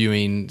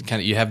interviewing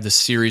you have this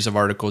series of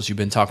articles. You've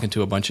been talking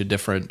to a bunch of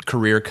different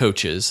career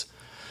coaches.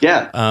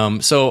 Yeah.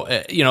 So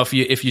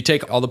if you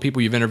take all the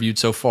people you've interviewed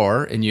so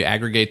far and you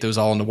aggregate those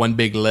all into one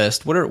big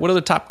list, what are the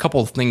top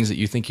couple of things that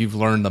you think you've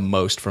learned the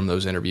most from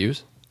those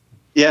interviews?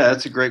 Yeah,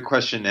 that's a great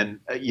question. And,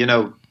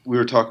 we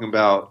were talking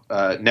about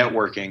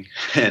networking,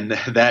 and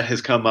that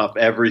has come up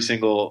every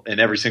single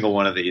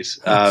one of these.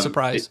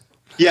 Surprise.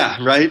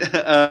 Yeah,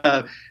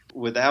 right.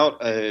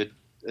 Without a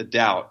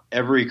doubt,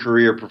 every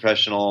career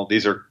professional,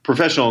 these are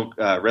professional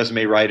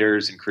resume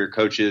writers and career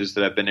coaches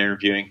that I've been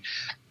interviewing,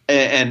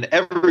 and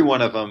every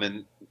one of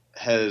them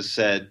has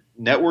said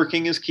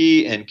networking is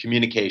key and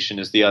communication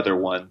is the other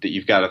one that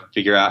you've got to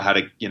figure out how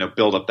to,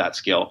 build up that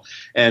skill.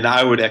 And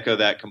I would echo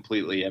that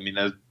completely.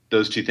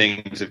 Those two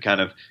things have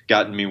kind of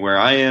gotten me where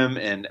I am.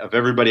 And of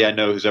everybody I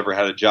know who's ever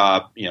had a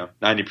job,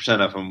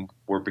 90% of them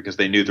were because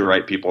they knew the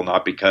right people,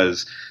 not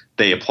because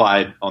they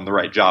applied on the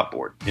right job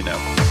board, To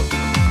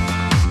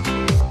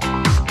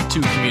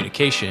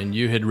communication,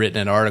 you had written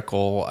an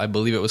article, I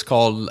believe it was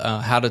called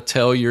How to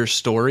Tell Your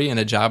Story in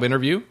a Job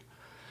Interview.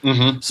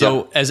 Mm-hmm.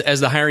 So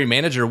as the hiring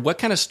manager, what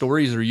kind of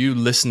stories are you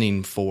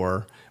listening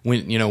for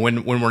when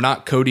we're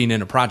not coding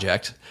in a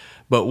project?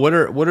 But what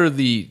are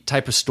the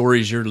type of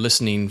stories you're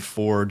listening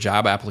for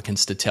job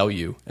applicants to tell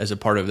you as a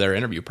part of their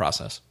interview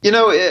process?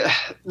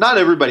 Not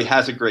everybody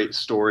has a great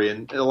story,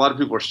 and a lot of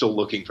people are still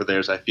looking for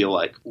theirs. I feel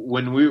like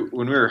when we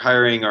were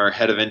hiring our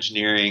head of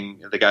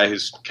engineering, the guy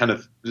who's kind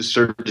of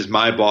served as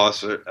my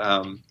boss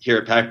here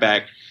at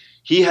Packback,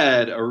 he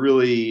had a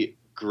really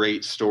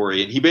great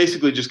story, and he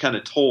basically just kind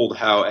of told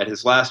how at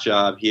his last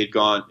job he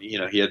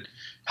had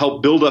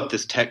helped build up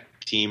this tech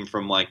team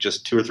from like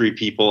just 2 or 3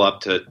 people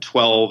up to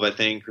 12, I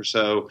think, or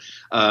so,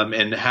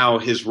 and how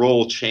his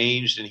role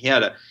changed. And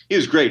he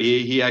was great.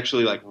 He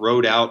actually like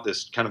wrote out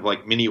this kind of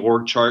like mini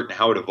org chart and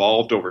how it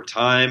evolved over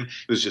time.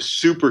 It was just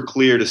super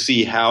clear to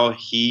see how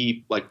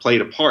he like played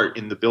a part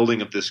in the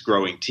building of this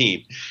growing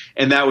team.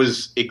 And that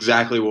was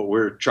exactly what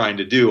we're trying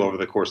to do over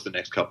the course of the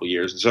next couple of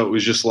years. And so it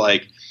was just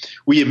like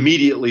we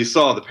immediately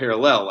saw the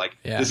parallel. Like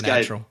this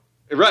natural. guy.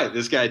 Right.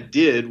 This guy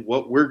did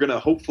what we're going to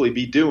hopefully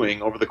be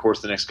doing over the course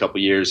of the next couple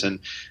of years. And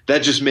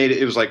that just made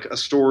it was like a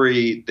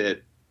story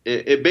that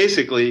it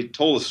basically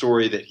told a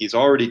story that he's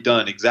already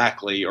done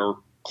exactly or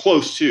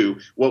close to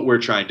what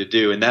we're trying to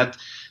do. And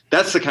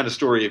that's the kind of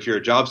story, if you're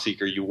a job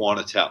seeker, you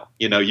want to tell.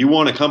 You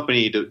want a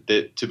company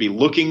to be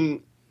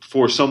looking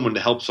for someone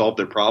to help solve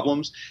their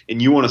problems.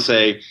 And you want to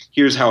say,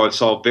 here's how I've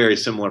solved very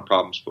similar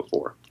problems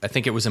before. I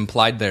think it was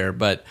implied there,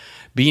 but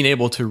being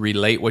able to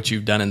relate what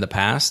you've done in the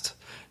past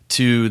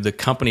to the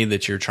company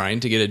that you're trying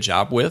to get a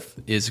job with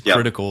is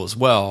critical as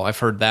well. I've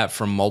heard that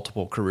from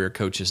multiple career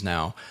coaches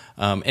now.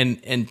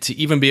 And to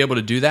even be able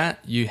to do that,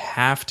 you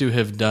have to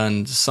have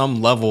done some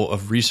level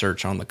of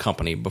research on the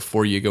company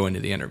before you go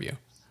into the interview.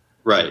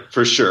 Right,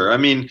 for sure.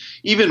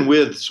 Even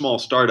with small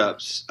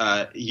startups,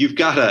 you've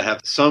got to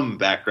have some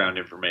background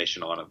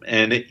information on them.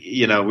 And,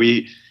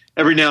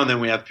 every now and then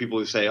we have people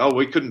who say, "Oh,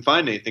 we couldn't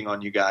find anything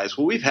on you guys."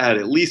 Well, we've had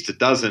at least a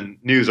dozen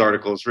news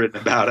articles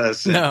written about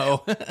us. And,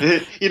 No.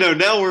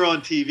 now we're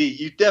on TV.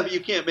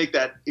 You can't make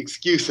that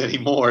excuse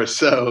anymore.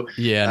 So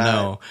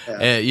no.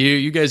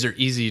 You guys are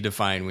easy to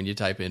find when you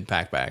type in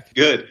Packback.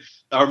 Good.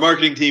 Our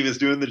marketing team is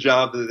doing the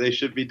job that they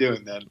should be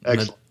doing then.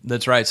 Excellent.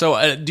 That's right.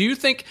 So do you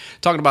think,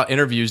 talking about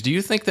interviews, do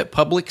you think that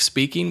public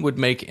speaking would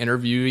make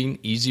interviewing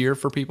easier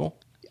for people?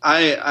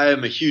 I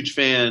am a huge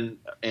fan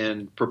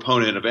and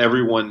proponent of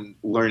everyone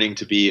learning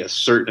to be a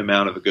certain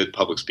amount of a good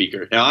public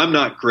speaker. Now, I'm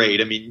not great.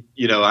 I mean,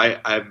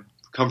 I'm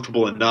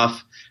comfortable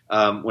enough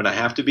when I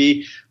have to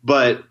be,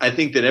 but I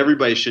think that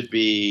everybody should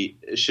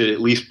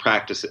at least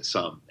practice it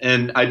some.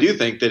 And I do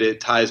think that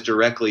it ties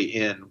directly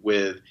in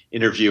with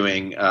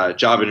interviewing,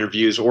 job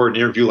interviews, or an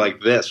interview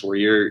like this where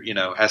you're,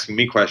 asking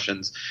me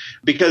questions,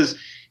 because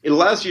it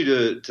allows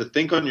you to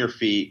think on your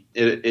feet.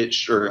 It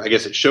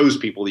shows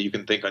people that you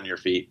can think on your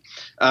feet.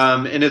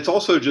 And it's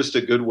also just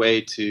a good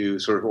way to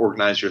sort of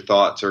organize your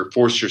thoughts, or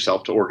force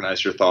yourself to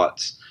organize your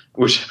thoughts,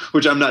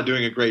 which I'm not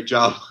doing a great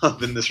job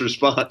of in this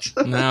response.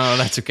 No,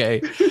 that's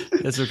okay.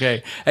 That's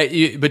okay.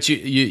 Hey, but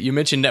you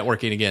mentioned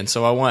networking again.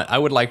 So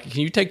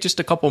can you take just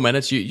a couple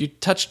minutes? You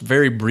touched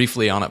very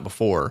briefly on it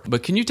before,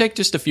 but can you take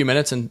just a few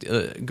minutes and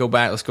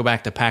let's go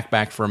back to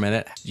Packback for a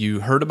minute. You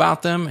heard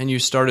about them and you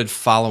started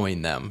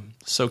following them.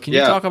 So can you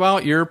talk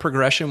about your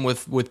progression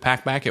with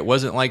Packback? It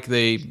wasn't like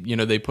they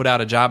put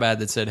out a job ad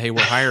that said, "Hey,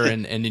 we're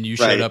hiring," and then you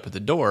showed up at the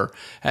door.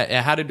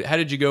 How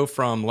did you go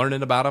from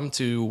learning about them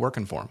to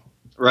working for them?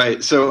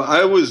 Right. So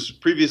I was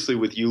previously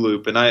with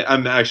ULoop, and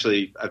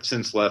I've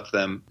since left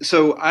them.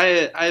 So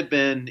I've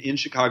been in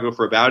Chicago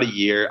for about a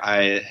year.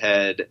 I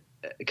had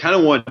kind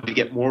of wanted to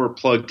get more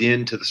plugged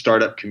into the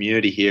startup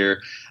community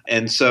here.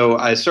 And so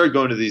I started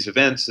going to these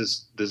events.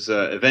 There's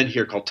an event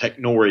here called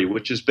Technori,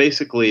 which is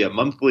basically a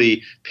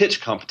monthly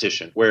pitch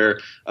competition where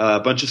a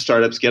bunch of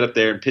startups get up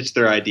there and pitch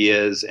their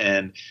ideas.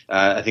 And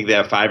I think they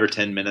have 5 or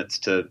 10 minutes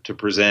to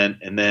present,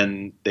 and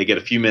then they get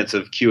a few minutes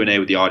of Q&A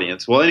with the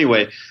audience. Well,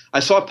 anyway,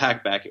 I saw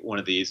Packback at one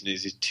of these, and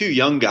these 2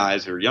 young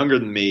guys who are younger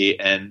than me,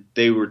 and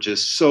they were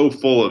just so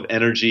full of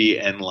energy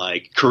and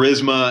like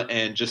charisma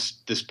and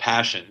just this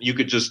passion. You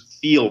could just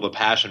feel the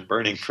passion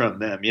burning from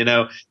them,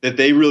 that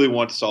they really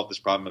want to solve this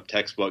problem of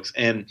textbooks.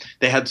 And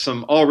they had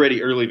some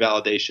already early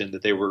validation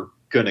that they were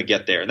going to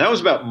get there. And that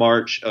was about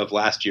March of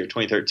last year,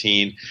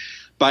 2013.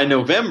 By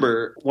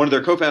November, one of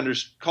their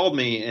co-founders called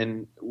me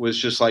and was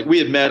just like, we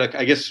had met.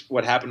 I guess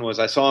what happened was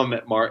I saw him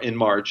in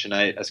March, and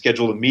I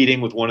scheduled a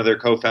meeting with one of their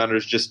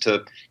co-founders just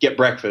to get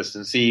breakfast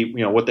and see,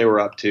 what they were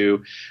up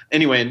to.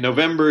 Anyway, in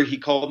November, he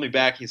called me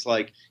back. He's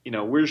like,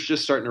 we're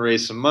just starting to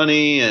raise some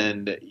money,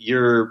 and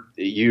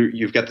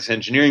you've got this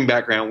engineering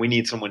background. We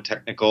need someone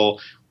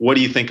technical. What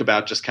do you think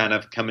about just kind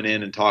of coming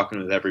in and talking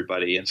with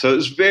everybody? And so it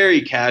was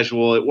very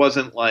casual. It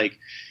wasn't like,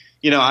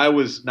 I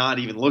was not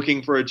even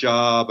looking for a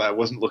job. I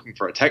wasn't looking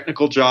for a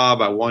technical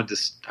job. I wanted to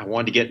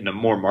get into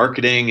more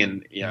marketing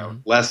and,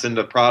 less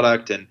into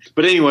product.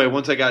 But anyway,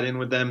 once I got in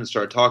with them and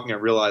started talking, I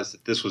realized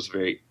that this was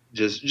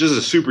just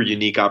a super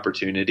unique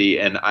opportunity.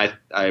 And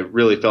I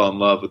really fell in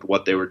love with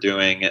what they were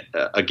doing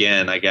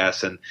again, I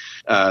guess. And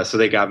so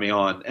they got me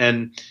on.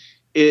 And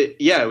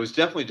it was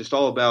definitely just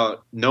all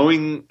about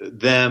knowing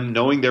them,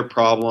 knowing their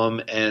problem,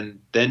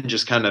 and then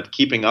just kind of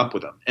keeping up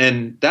with them.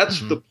 And that's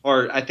the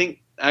part I think.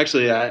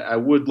 Actually, I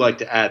would like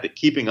to add that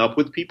keeping up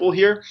with people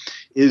here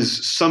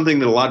is something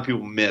that a lot of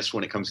people miss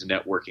when it comes to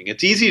networking.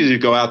 It's easy to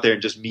go out there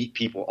and just meet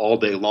people all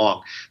day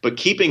long, but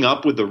keeping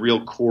up with the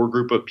real core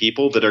group of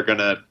people that are going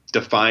to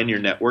define your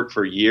network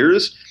for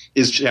years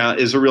is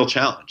a real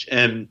challenge.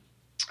 And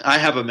I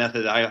have a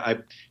method. I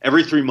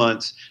every 3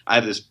 months, I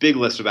have this big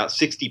list of about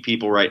 60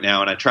 people right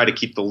now, and I try to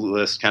keep the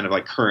list kind of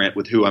like current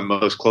with who I'm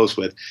most close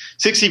with.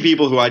 60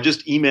 people who I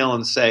just email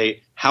and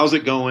say, how's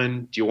it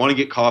going? Do you want to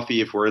get coffee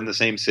if we're in the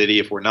same city?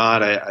 If we're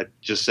not, I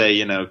just say,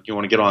 you want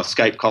to get on a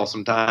Skype call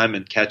sometime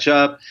and catch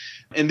up.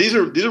 And these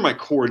are my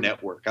core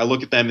network. I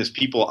look at them as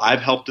people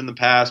I've helped in the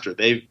past, or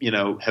they've,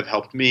 have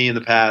helped me in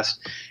the past.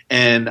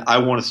 And I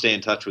want to stay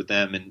in touch with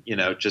them and,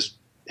 just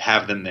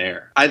have them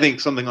there. I think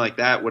something like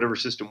that, whatever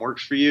system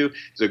works for you,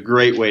 is a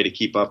great way to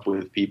keep up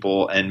with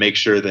people and make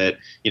sure that,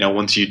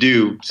 once you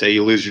do, say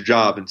you lose your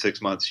job in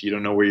 6 months, you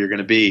don't know where you're going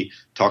to be,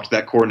 talk to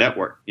that core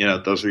network.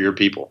 Those are your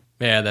people.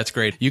 Yeah, that's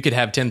great. You could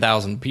have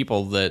 10,000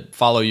 people that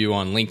follow you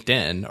on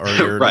LinkedIn, or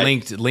you're right.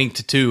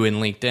 linked to in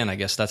LinkedIn. I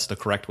guess that's the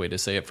correct way to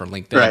say it from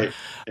LinkedIn. Right.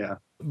 Yeah.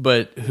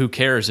 But who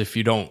cares if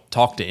you don't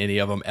talk to any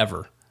of them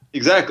ever?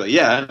 Exactly.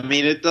 Yeah. I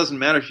mean, it doesn't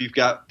matter if you've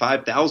got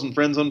 5,000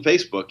 friends on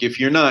Facebook. If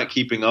you're not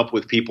keeping up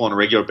with people on a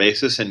regular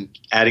basis and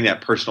adding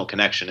that personal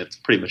connection, it's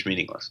pretty much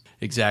meaningless.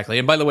 Exactly.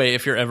 And by the way,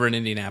 if you're ever in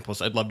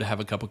Indianapolis, I'd love to have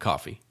a cup of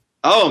coffee.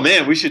 Oh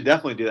man, we should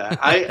definitely do that.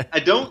 I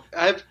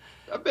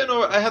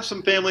have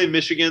some family in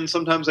Michigan.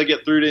 Sometimes I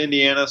get through to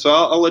Indiana, so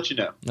I'll let you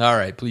know. All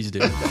right, please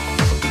do. We've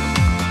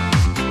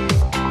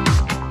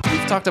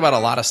talked about a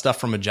lot of stuff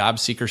from a job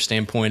seeker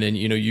standpoint, and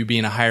you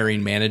being a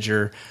hiring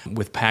manager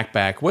with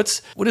Packback.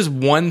 What is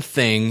one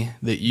thing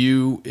that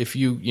if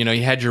you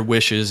had your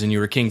wishes and you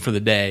were king for the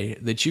day,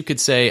 that you could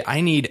say,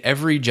 I need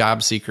every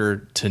job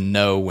seeker to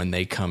know when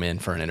they come in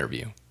for an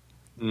interview?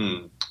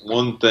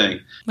 One thing.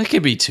 It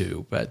could be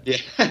two, but yeah.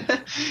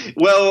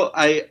 Well,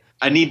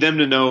 I need them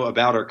to know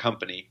about our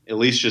company, at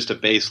least just a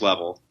base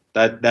level.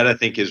 That I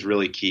think is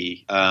really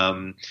key.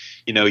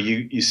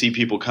 You see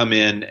people come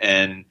in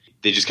and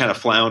they just kind of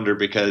flounder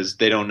because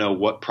they don't know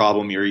what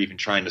problem you're even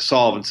trying to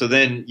solve. And so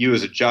then you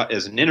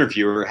as an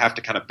interviewer have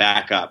to kind of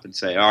back up and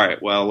say, all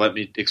right, well, let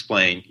me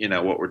explain,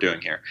 what we're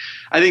doing here.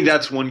 I think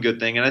that's one good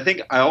thing. And I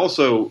think I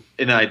also,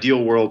 in an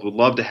ideal world, would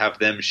love to have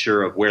them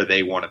sure of where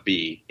they want to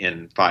be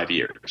in 5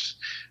 years.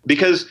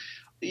 Because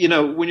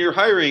when you're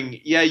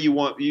hiring, you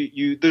want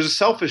there's a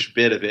selfish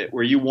bit of it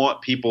where you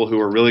want people who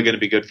are really going to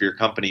be good for your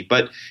company.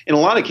 But in a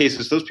lot of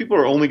cases, those people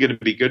are only going to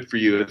be good for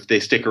you if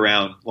they stick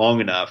around long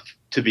enough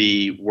to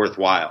be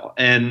worthwhile.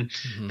 And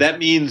that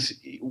means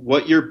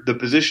the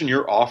position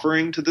you're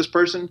offering to this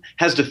person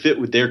has to fit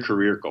with their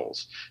career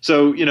goals.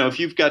 So, if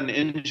you've got an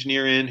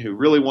engineer in who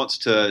really wants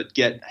to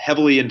get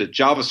heavily into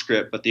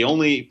JavaScript, but the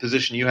only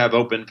position you have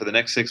open for the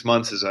next 6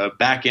 months is a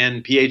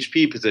back-end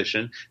PHP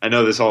position. I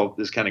know this all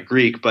is kind of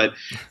Greek, but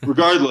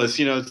regardless,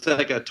 it's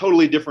like a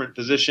totally different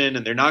position,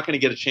 and they're not going to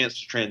get a chance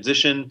to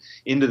transition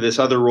into this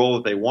other role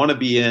that they want to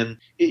be in.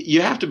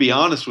 You have to be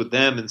honest with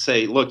them and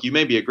say, look, you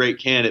may be a great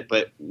candidate,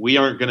 but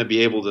we aren't going to be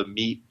able to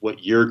meet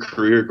what your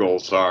career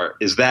goals are.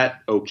 Is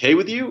that okay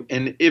with you?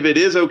 And if it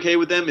is okay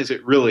with them, is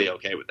it really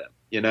okay with them?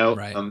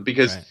 Right.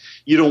 Because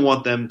you don't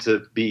want them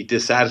to be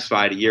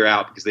dissatisfied a year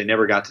out because they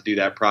never got to do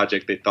that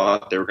project they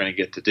thought they were going to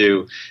get to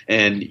do.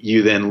 And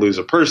you then lose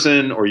a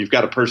person, or you've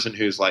got a person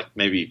who's like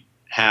maybe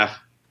half,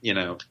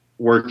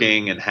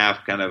 working and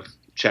half kind of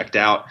checked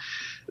out.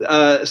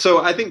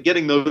 So I think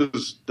getting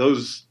those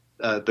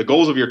the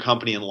goals of your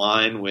company in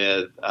line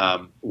with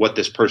what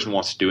this person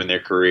wants to do in their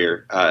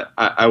career.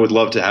 I would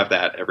love to have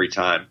that every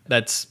time.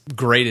 That's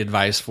great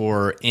advice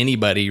for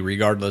anybody,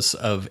 regardless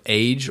of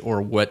age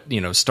or what,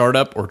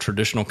 startup or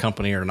traditional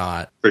company or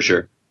not. For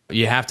sure.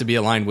 You have to be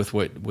aligned with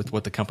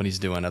what the company's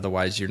doing.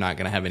 Otherwise, you're not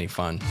going to have any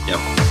fun. Yep.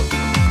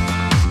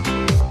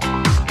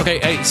 Okay,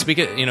 hey,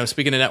 speaking of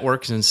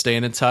networks and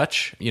staying in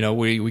touch,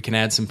 we can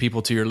add some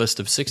people to your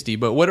list of 60,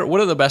 but what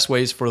are the best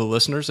ways for the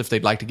listeners if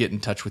they'd like to get in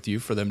touch with you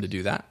for them to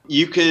do that?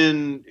 You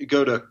can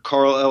go to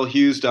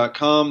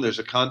karllhughes.com. There's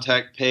a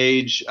contact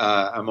page.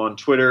 I'm on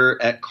Twitter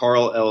at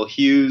Karl L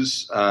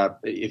Hughes.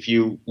 If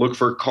you look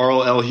for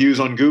Karl L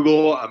Hughes on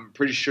Google, I'm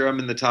pretty sure I'm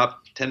in the top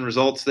 10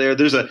 results there.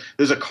 There's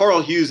a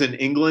Karl Hughes in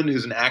England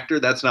who's an actor.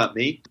 That's not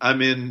me.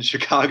 I'm in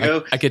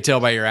Chicago. I could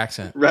tell by your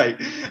accent. Right.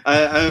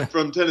 I'm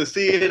from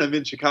Tennessee and I'm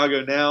in Chicago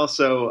now.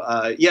 So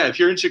if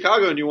you're in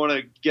Chicago and you want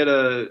to get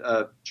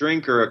a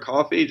drink or a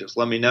coffee, just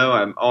let me know.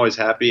 I'm always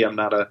happy. I'm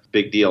not a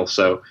big deal.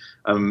 So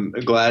I'm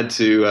glad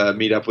to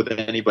meet up with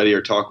anybody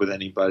or talk with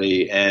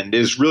anybody. And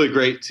it's really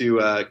great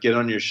to get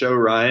on your show,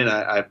 Ryan.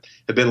 I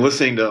have been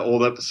listening to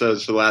old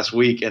episodes for the last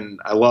week, and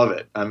I love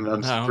it.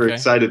 I'm super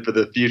excited for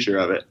the future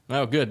of it.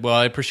 Oh, good. Well,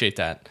 I appreciate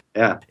that.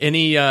 Yeah.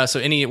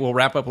 We'll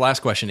wrap up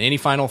last question. Any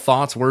final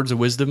thoughts, words of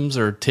wisdoms,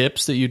 or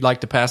tips that you'd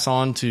like to pass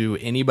on to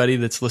anybody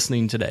that's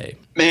listening today?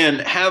 Man,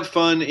 have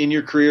fun in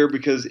your career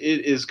because it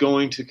is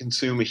going to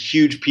consume a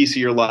huge piece of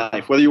your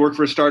life. Whether you work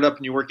for a startup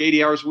and you work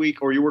 80 hours a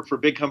week or you work for a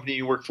big company and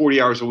you work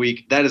 40 hours a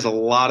week, that is a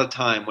lot of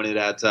time when it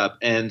adds up.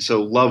 And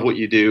so love what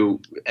you do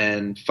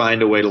and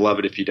find a way to love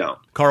it if you don't.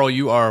 Karl,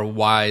 you are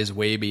wise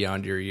way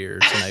beyond your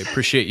years, and I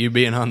appreciate you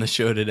being on the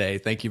show today.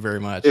 Thank you very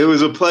much. It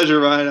was a pleasure,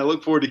 Ryan. I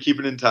look forward to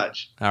keeping in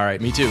touch. All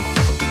right, me too.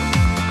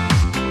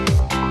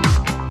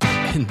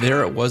 And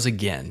there it was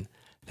again,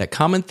 that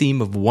common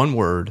theme of one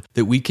word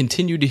that we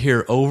continue to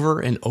hear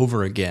over and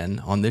over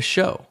again on this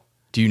show.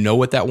 Do you know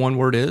what that one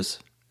word is?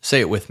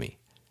 Say it with me.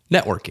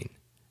 Networking.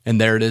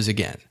 And there it is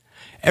again.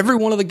 Every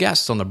one of the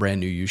guests on the Brand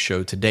New You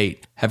show to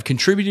date have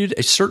contributed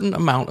a certain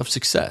amount of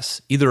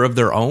success, either of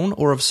their own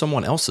or of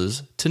someone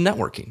else's, to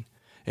networking.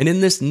 And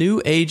in this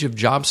new age of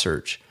job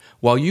search,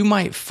 while you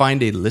might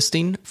find a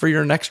listing for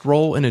your next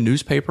role in a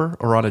newspaper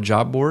or on a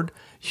job board,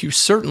 you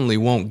certainly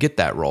won't get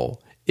that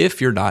role if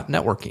you're not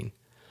networking.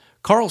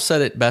 Karl said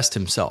it best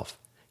himself.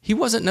 He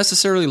wasn't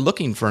necessarily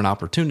looking for an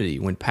opportunity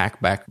when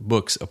Packback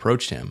Books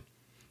approached him.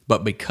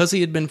 But because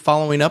he had been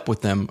following up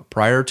with them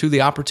prior to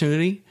the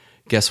opportunity,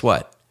 guess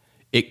what?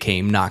 It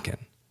came knocking.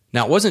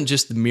 Now, it wasn't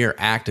just the mere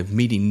act of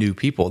meeting new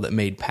people that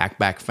made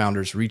Packback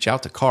founders reach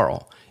out to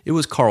Karl. It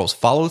was Karl's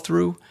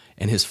follow-through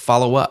and his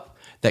follow-up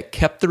that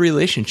kept the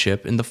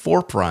relationship in the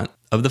forefront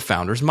of the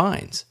founders'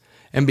 minds.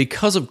 And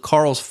because of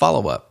Karl's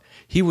follow-up,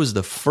 he was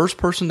the first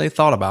person they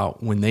thought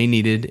about when they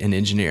needed an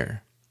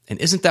engineer. And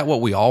isn't that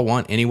what we all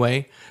want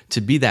anyway? To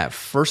be that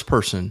first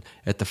person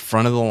at the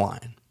front of the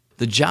line.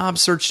 The job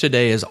search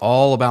today is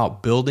all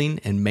about building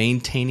and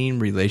maintaining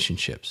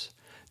relationships.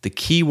 The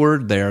key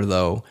word there,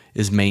 though,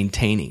 is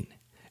maintaining.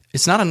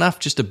 It's not enough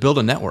just to build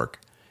a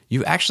network.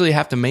 You actually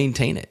have to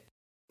maintain it.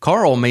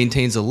 Karl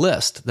maintains a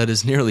list that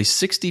is nearly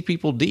 60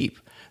 people deep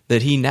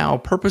that he now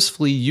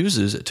purposefully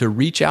uses to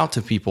reach out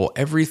to people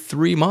every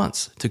 3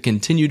 months to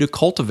continue to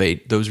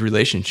cultivate those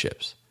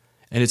relationships.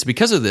 And it's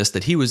because of this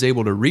that he was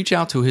able to reach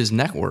out to his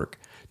network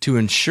to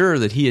ensure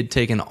that he had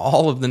taken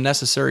all of the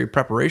necessary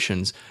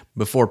preparations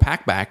before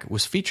Packback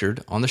was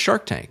featured on the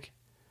Shark Tank.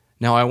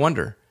 Now I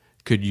wonder,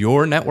 could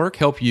your network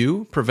help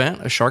you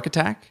prevent a shark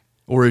attack?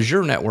 Or is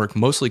your network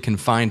mostly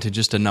confined to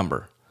just a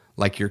number,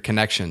 like your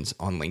connections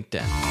on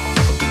LinkedIn?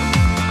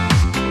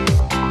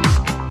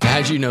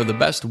 As you know, the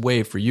best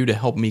way for you to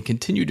help me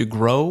continue to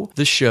grow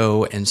the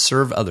show and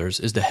serve others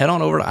is to head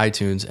on over to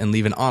iTunes and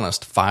leave an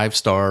honest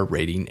 5-star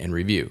rating and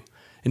review.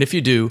 And if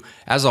you do,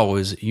 as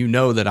always, you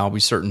know that I'll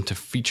be certain to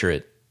feature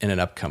it in an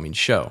upcoming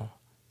show.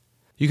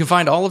 You can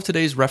find all of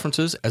today's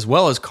references as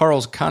well as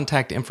Karl's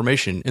contact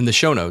information in the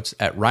show notes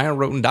at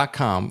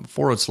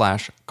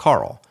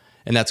ryanroten.com/Karl.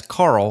 And that's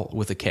Karl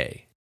with a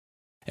K.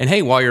 And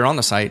hey, while you're on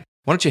the site,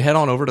 why don't you head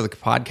on over to the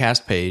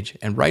podcast page,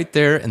 and right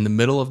there in the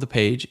middle of the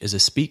page is a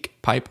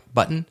Speak Pipe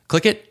button.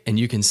 Click it, and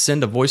you can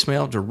send a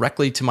voicemail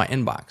directly to my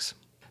inbox.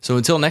 So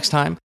until next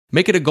time,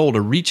 make it a goal to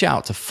reach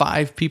out to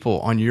 5 people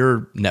on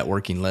your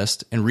networking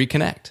list and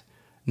reconnect.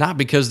 Not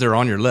because they're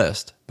on your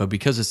list, but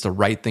because it's the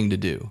right thing to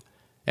do.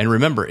 And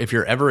remember, if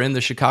you're ever in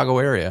the Chicago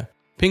area,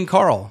 ping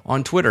Karl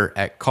on Twitter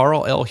at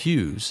Karl L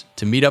Hughes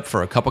to meet up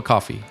for a cup of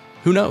coffee.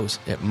 Who knows?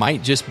 It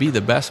might just be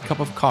the best cup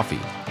of coffee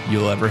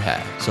you'll ever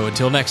have. So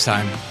until next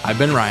time, I've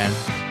been Ryan,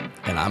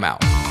 and I'm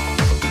out.